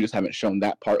taken. We just haven't shown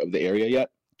that part of the area yet.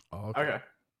 Oh, okay.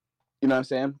 You know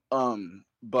what I'm saying?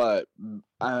 But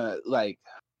like,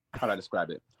 how do I describe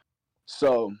it?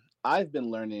 So I've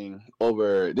been learning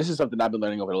this is something I've been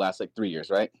learning over the last like 3 years,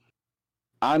 right?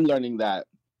 I'm learning that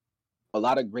a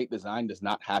lot of great design does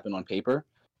not happen on paper,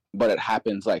 but it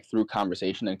happens like through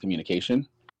conversation and communication,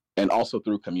 and also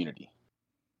through community.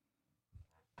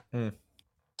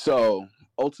 So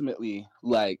ultimately,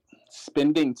 like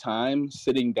spending time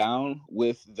sitting down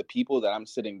with the people that I'm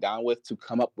sitting down with to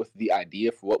come up with the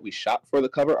idea for what we shot for the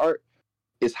cover art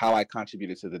is how I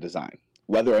contributed to the design.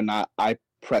 Whether or not I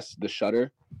pressed the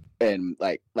shutter and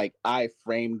like I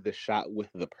framed the shot with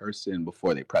the person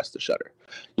before they pressed the shutter.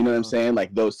 You know what I'm saying?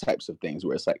 Like those types of things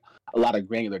where it's like a lot of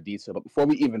granular detail. But before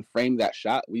we even framed that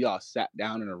shot, we all sat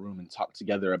down in a room and talked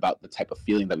together about the type of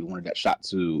feeling that we wanted that shot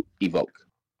to evoke.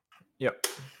 Yep.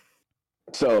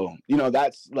 So,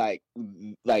 that's like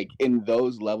in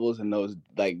those levels and those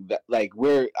like that, like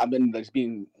I've been just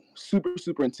being super,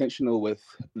 super intentional with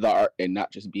the art and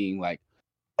not just being like,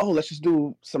 oh, let's just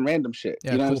do some random shit.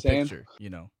 Yeah, you know cool what I'm saying?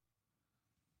 Picture,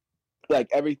 Like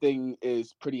everything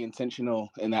is pretty intentional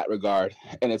in that regard.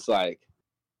 And it's like,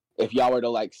 if y'all were to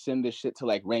like send this shit to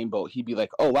like Rainbow, he'd be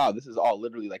like, oh wow, this is all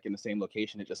literally like in the same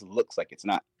location. It just looks like it's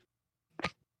not.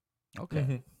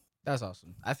 Okay. That's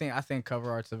awesome. I think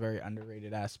cover art's a very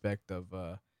underrated aspect of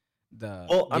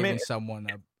giving someone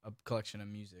a collection of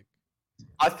music.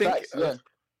 I think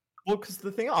well, because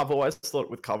the thing I've always thought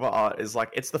with cover art is like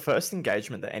it's the first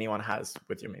engagement that anyone has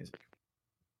with your music.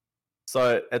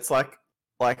 So it's like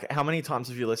like how many times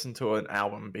have you listened to an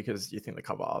album because you think the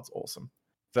cover art's awesome,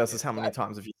 versus how many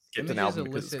times have you skipped an Images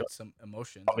album because it's elicit got some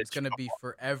emotions. image It's gonna be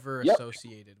forever Yep.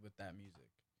 associated with that music.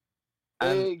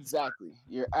 and Exactly.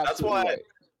 You're that's absolutely why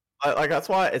right. like that's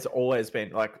why it's always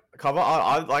been like cover art.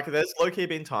 I like there's low key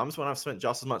been times when I've spent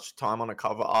just as much time on a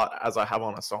cover art as I have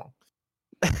on a song.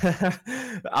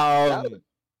 Valid.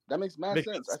 That makes mad sense.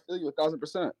 I because feel you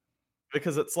 1,000%.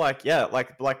 because it's like yeah,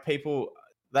 like people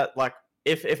that like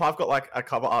if I've got like a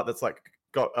cover art that's like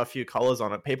got a few colors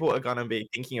on it, people are gonna be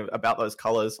thinking about those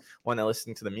colors when they're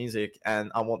listening to the music,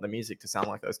 and I want the music to sound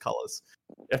like those colors.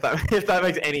 If that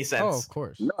makes any Oh, sense. of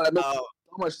course. No, that makes Um,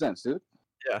 so much sense, dude.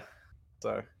 yeah.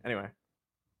 So anyway,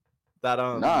 that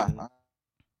Nah.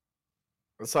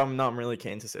 so I'm really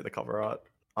keen to see the cover art.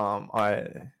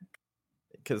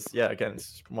 Because yeah, again,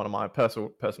 it's one of my personal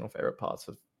favorite parts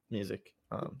of music.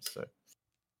 So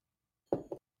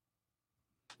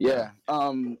Yeah.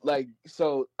 Like,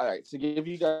 so, all right. To give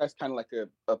you guys kind of like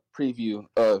a preview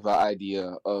of an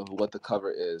idea of what the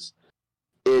cover is,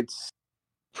 it's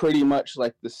pretty much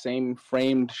like the same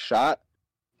framed shot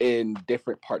in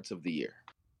different parts of the year.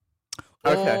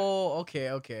 Okay. Oh,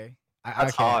 okay.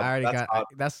 That's hard. I already That's got. hard.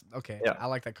 That's okay. Yeah. I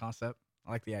like that concept.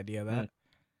 I like the idea of that.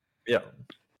 Yeah.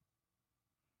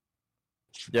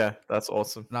 Yeah, that's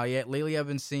awesome. Now, yet lately I've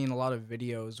been seeing a lot of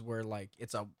videos where like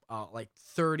it's a like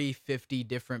 30, 50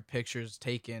 different pictures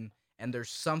taken, and there's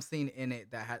something in it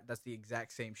that's the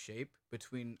exact same shape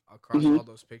between across Mhm. all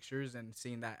those pictures, and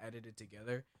seeing that edited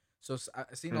together. So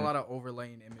I've seen a Mm. lot of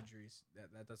overlaying imageries.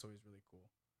 That's always really cool.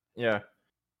 Yeah.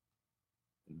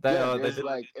 Yeah, They there's did.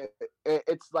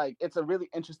 like it's a really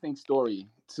interesting story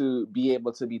to be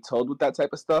able to be told with that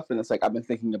type of stuff, and it's like I've been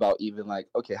thinking about even like,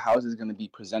 okay, how is this going to be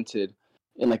presented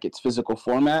in like its physical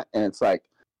format? And it's like,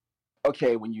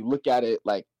 okay, when you look at it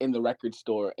like in the record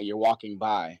store and you're walking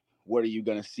by, what are you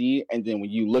going to see? And then when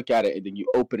you look at it and then you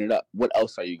open it up, what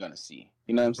else are you going to see?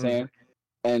 You know what I'm saying?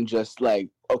 And just like,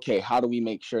 okay, how do we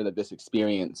make sure that this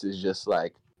experience is just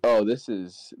like, oh, this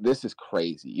is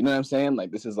crazy. You know what I'm saying?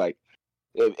 Like this is like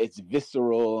it's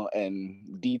visceral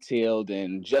and detailed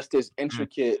and just as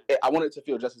intricate. I want it to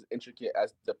feel just as intricate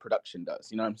as the production does.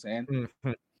 You know what I'm saying?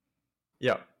 Mhm.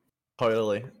 Yeah.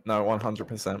 Totally. No,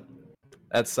 100%.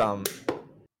 That's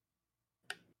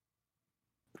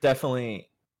definitely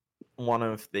one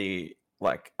of the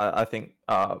like I think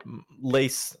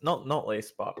least not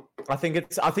least, but I think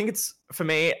it's for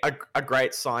me a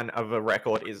great sign of a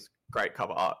record is great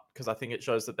cover art, because I think it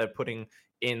shows that they're putting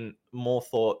in more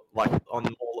thought like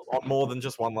on more than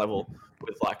just one level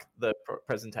with like the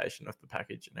presentation of the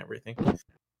package and everything.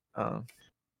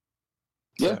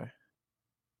 Yeah. So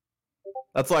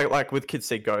that's like with Kids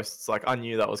See Ghosts. Like I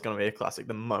knew that was going to be a classic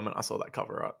the moment I saw that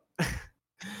cover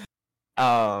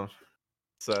art.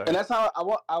 So And that's how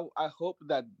I hope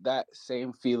that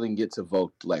same feeling gets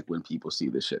evoked. Like when people see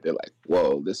this shit, they're like,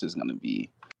 "Whoa, this is gonna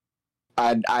be."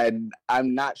 I'm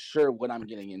not sure what I'm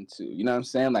getting into. You know what I'm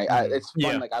saying? Like it's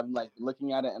fun. Yeah. Like I'm like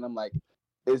looking at it and I'm like,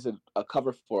 is it a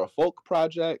cover for a folk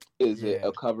project? Is it Yeah.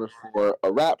 a cover for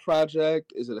a rap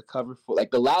project? Is it a cover for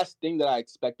like the last thing that I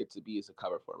expect it to be is a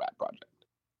cover for a rap project?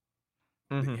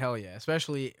 Mhm. Hell yeah,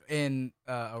 especially in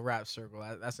a rap circle.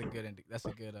 That's a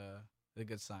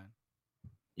good sign.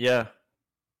 Yeah,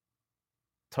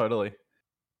 totally.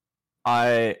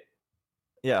 I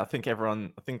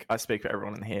think I speak for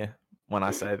everyone in here when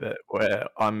I say that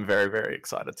I'm very, very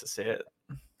excited to see it.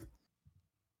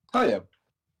 Oh yeah.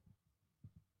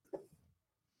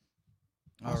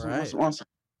 All right. Awesome.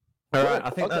 All right, I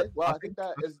think okay. that. Well, I think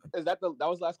that that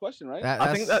was the last question, right?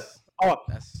 I think that. Oh,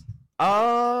 that's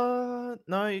no.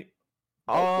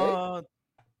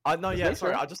 No, Just yeah. make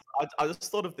Sorry, sure. I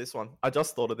just thought of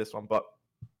this one. But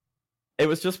it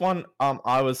was just one.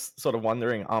 I was sort of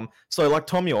wondering. So like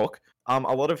Tom York. A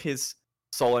lot of his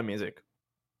solo music,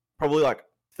 probably like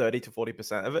 30 to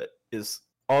 40% of it is,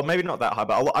 or maybe not that high,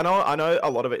 but I know a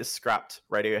lot of it is scrapped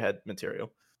Radiohead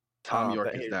material. Tom York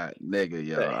that is he- that nigga,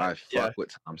 yo. that he- I yeah. fuck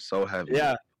with Tom so heavy.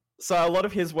 Yeah. So a lot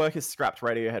of his work is scrapped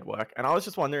Radiohead work, and I was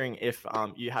just wondering if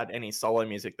you had any solo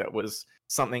music that was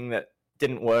something that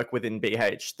didn't work within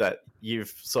BH that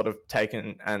you've sort of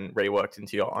taken and reworked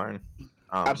into your own.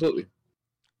 Absolutely.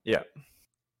 Yeah.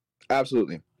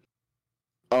 Absolutely.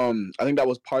 I think that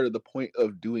was part of the point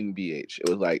of doing BH. It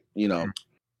was like, you know,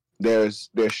 there's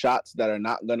shots that are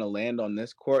not gonna land on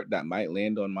this court that might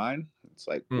land on mine. It's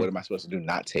like, what am I supposed to do?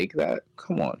 Not take that?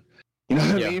 Come on. You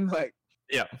know what I mean? Like,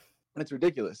 yeah, it's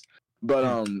ridiculous.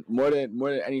 But more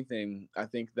than anything, I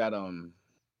think that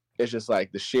it's just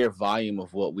like the sheer volume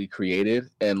of what we created,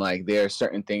 and like there are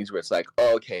certain things where it's like,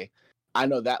 oh, okay, I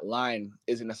know that line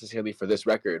isn't necessarily for this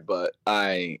record, but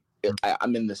I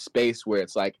I'm in the space where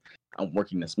it's like I'm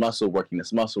working this muscle, working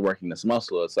this muscle, working this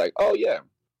muscle. It's like, oh yeah,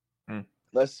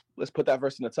 let's put that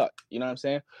verse in the tuck. You know what I'm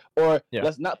saying? Or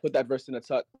let's not put that verse in the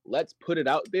tuck. Let's put it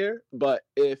out there. But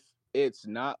if it's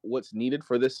not what's needed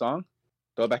for this song,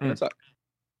 throw it back in the tuck.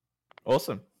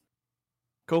 Awesome.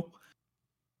 Cool.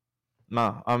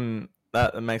 No,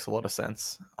 that makes a lot of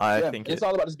sense. I think it's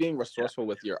all about just being resourceful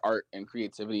with your art and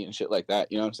creativity and shit like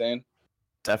that. You know what I'm saying?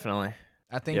 Definitely.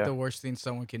 I think the worst thing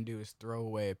someone can do is throw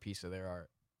away a piece of their art.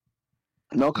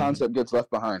 No concept gets left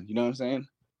behind. You know what I'm saying?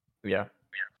 Yeah.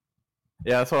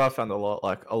 Yeah, that's what I found a lot.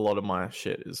 Like a lot of my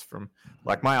shit is from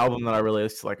like my album that I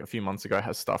released like a few months ago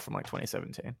has stuff from like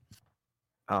 2017.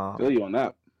 Feel you on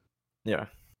that. Yeah.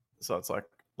 So it's like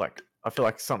I feel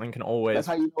like something can always. That's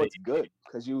how you know it's good,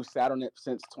 because you sat on it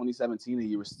since 2017 and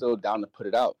you were still down to put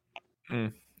it out.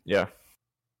 Yeah.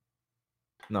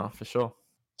 No, for sure.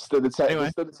 Stood the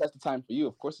test of time for you.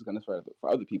 Of course, it's gonna for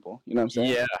other people. You know what I'm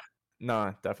saying? Yeah.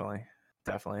 No, definitely.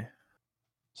 It's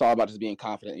all about just being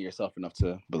confident in yourself enough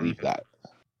to believe that.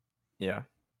 Yeah.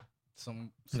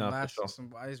 Some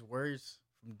wise words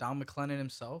from Don McLennon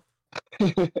himself.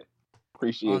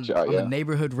 Appreciate y'all. On the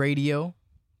Neighborhood Radio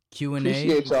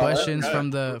Q&A questions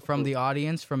from the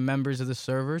audience, from members of the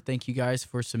server. Thank you guys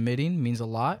for submitting. It means a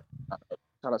lot.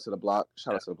 Shout out to the block.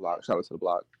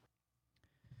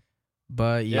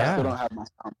 But yeah, I still don't have my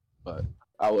sound, but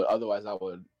I would. Otherwise, I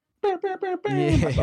would. Yeah.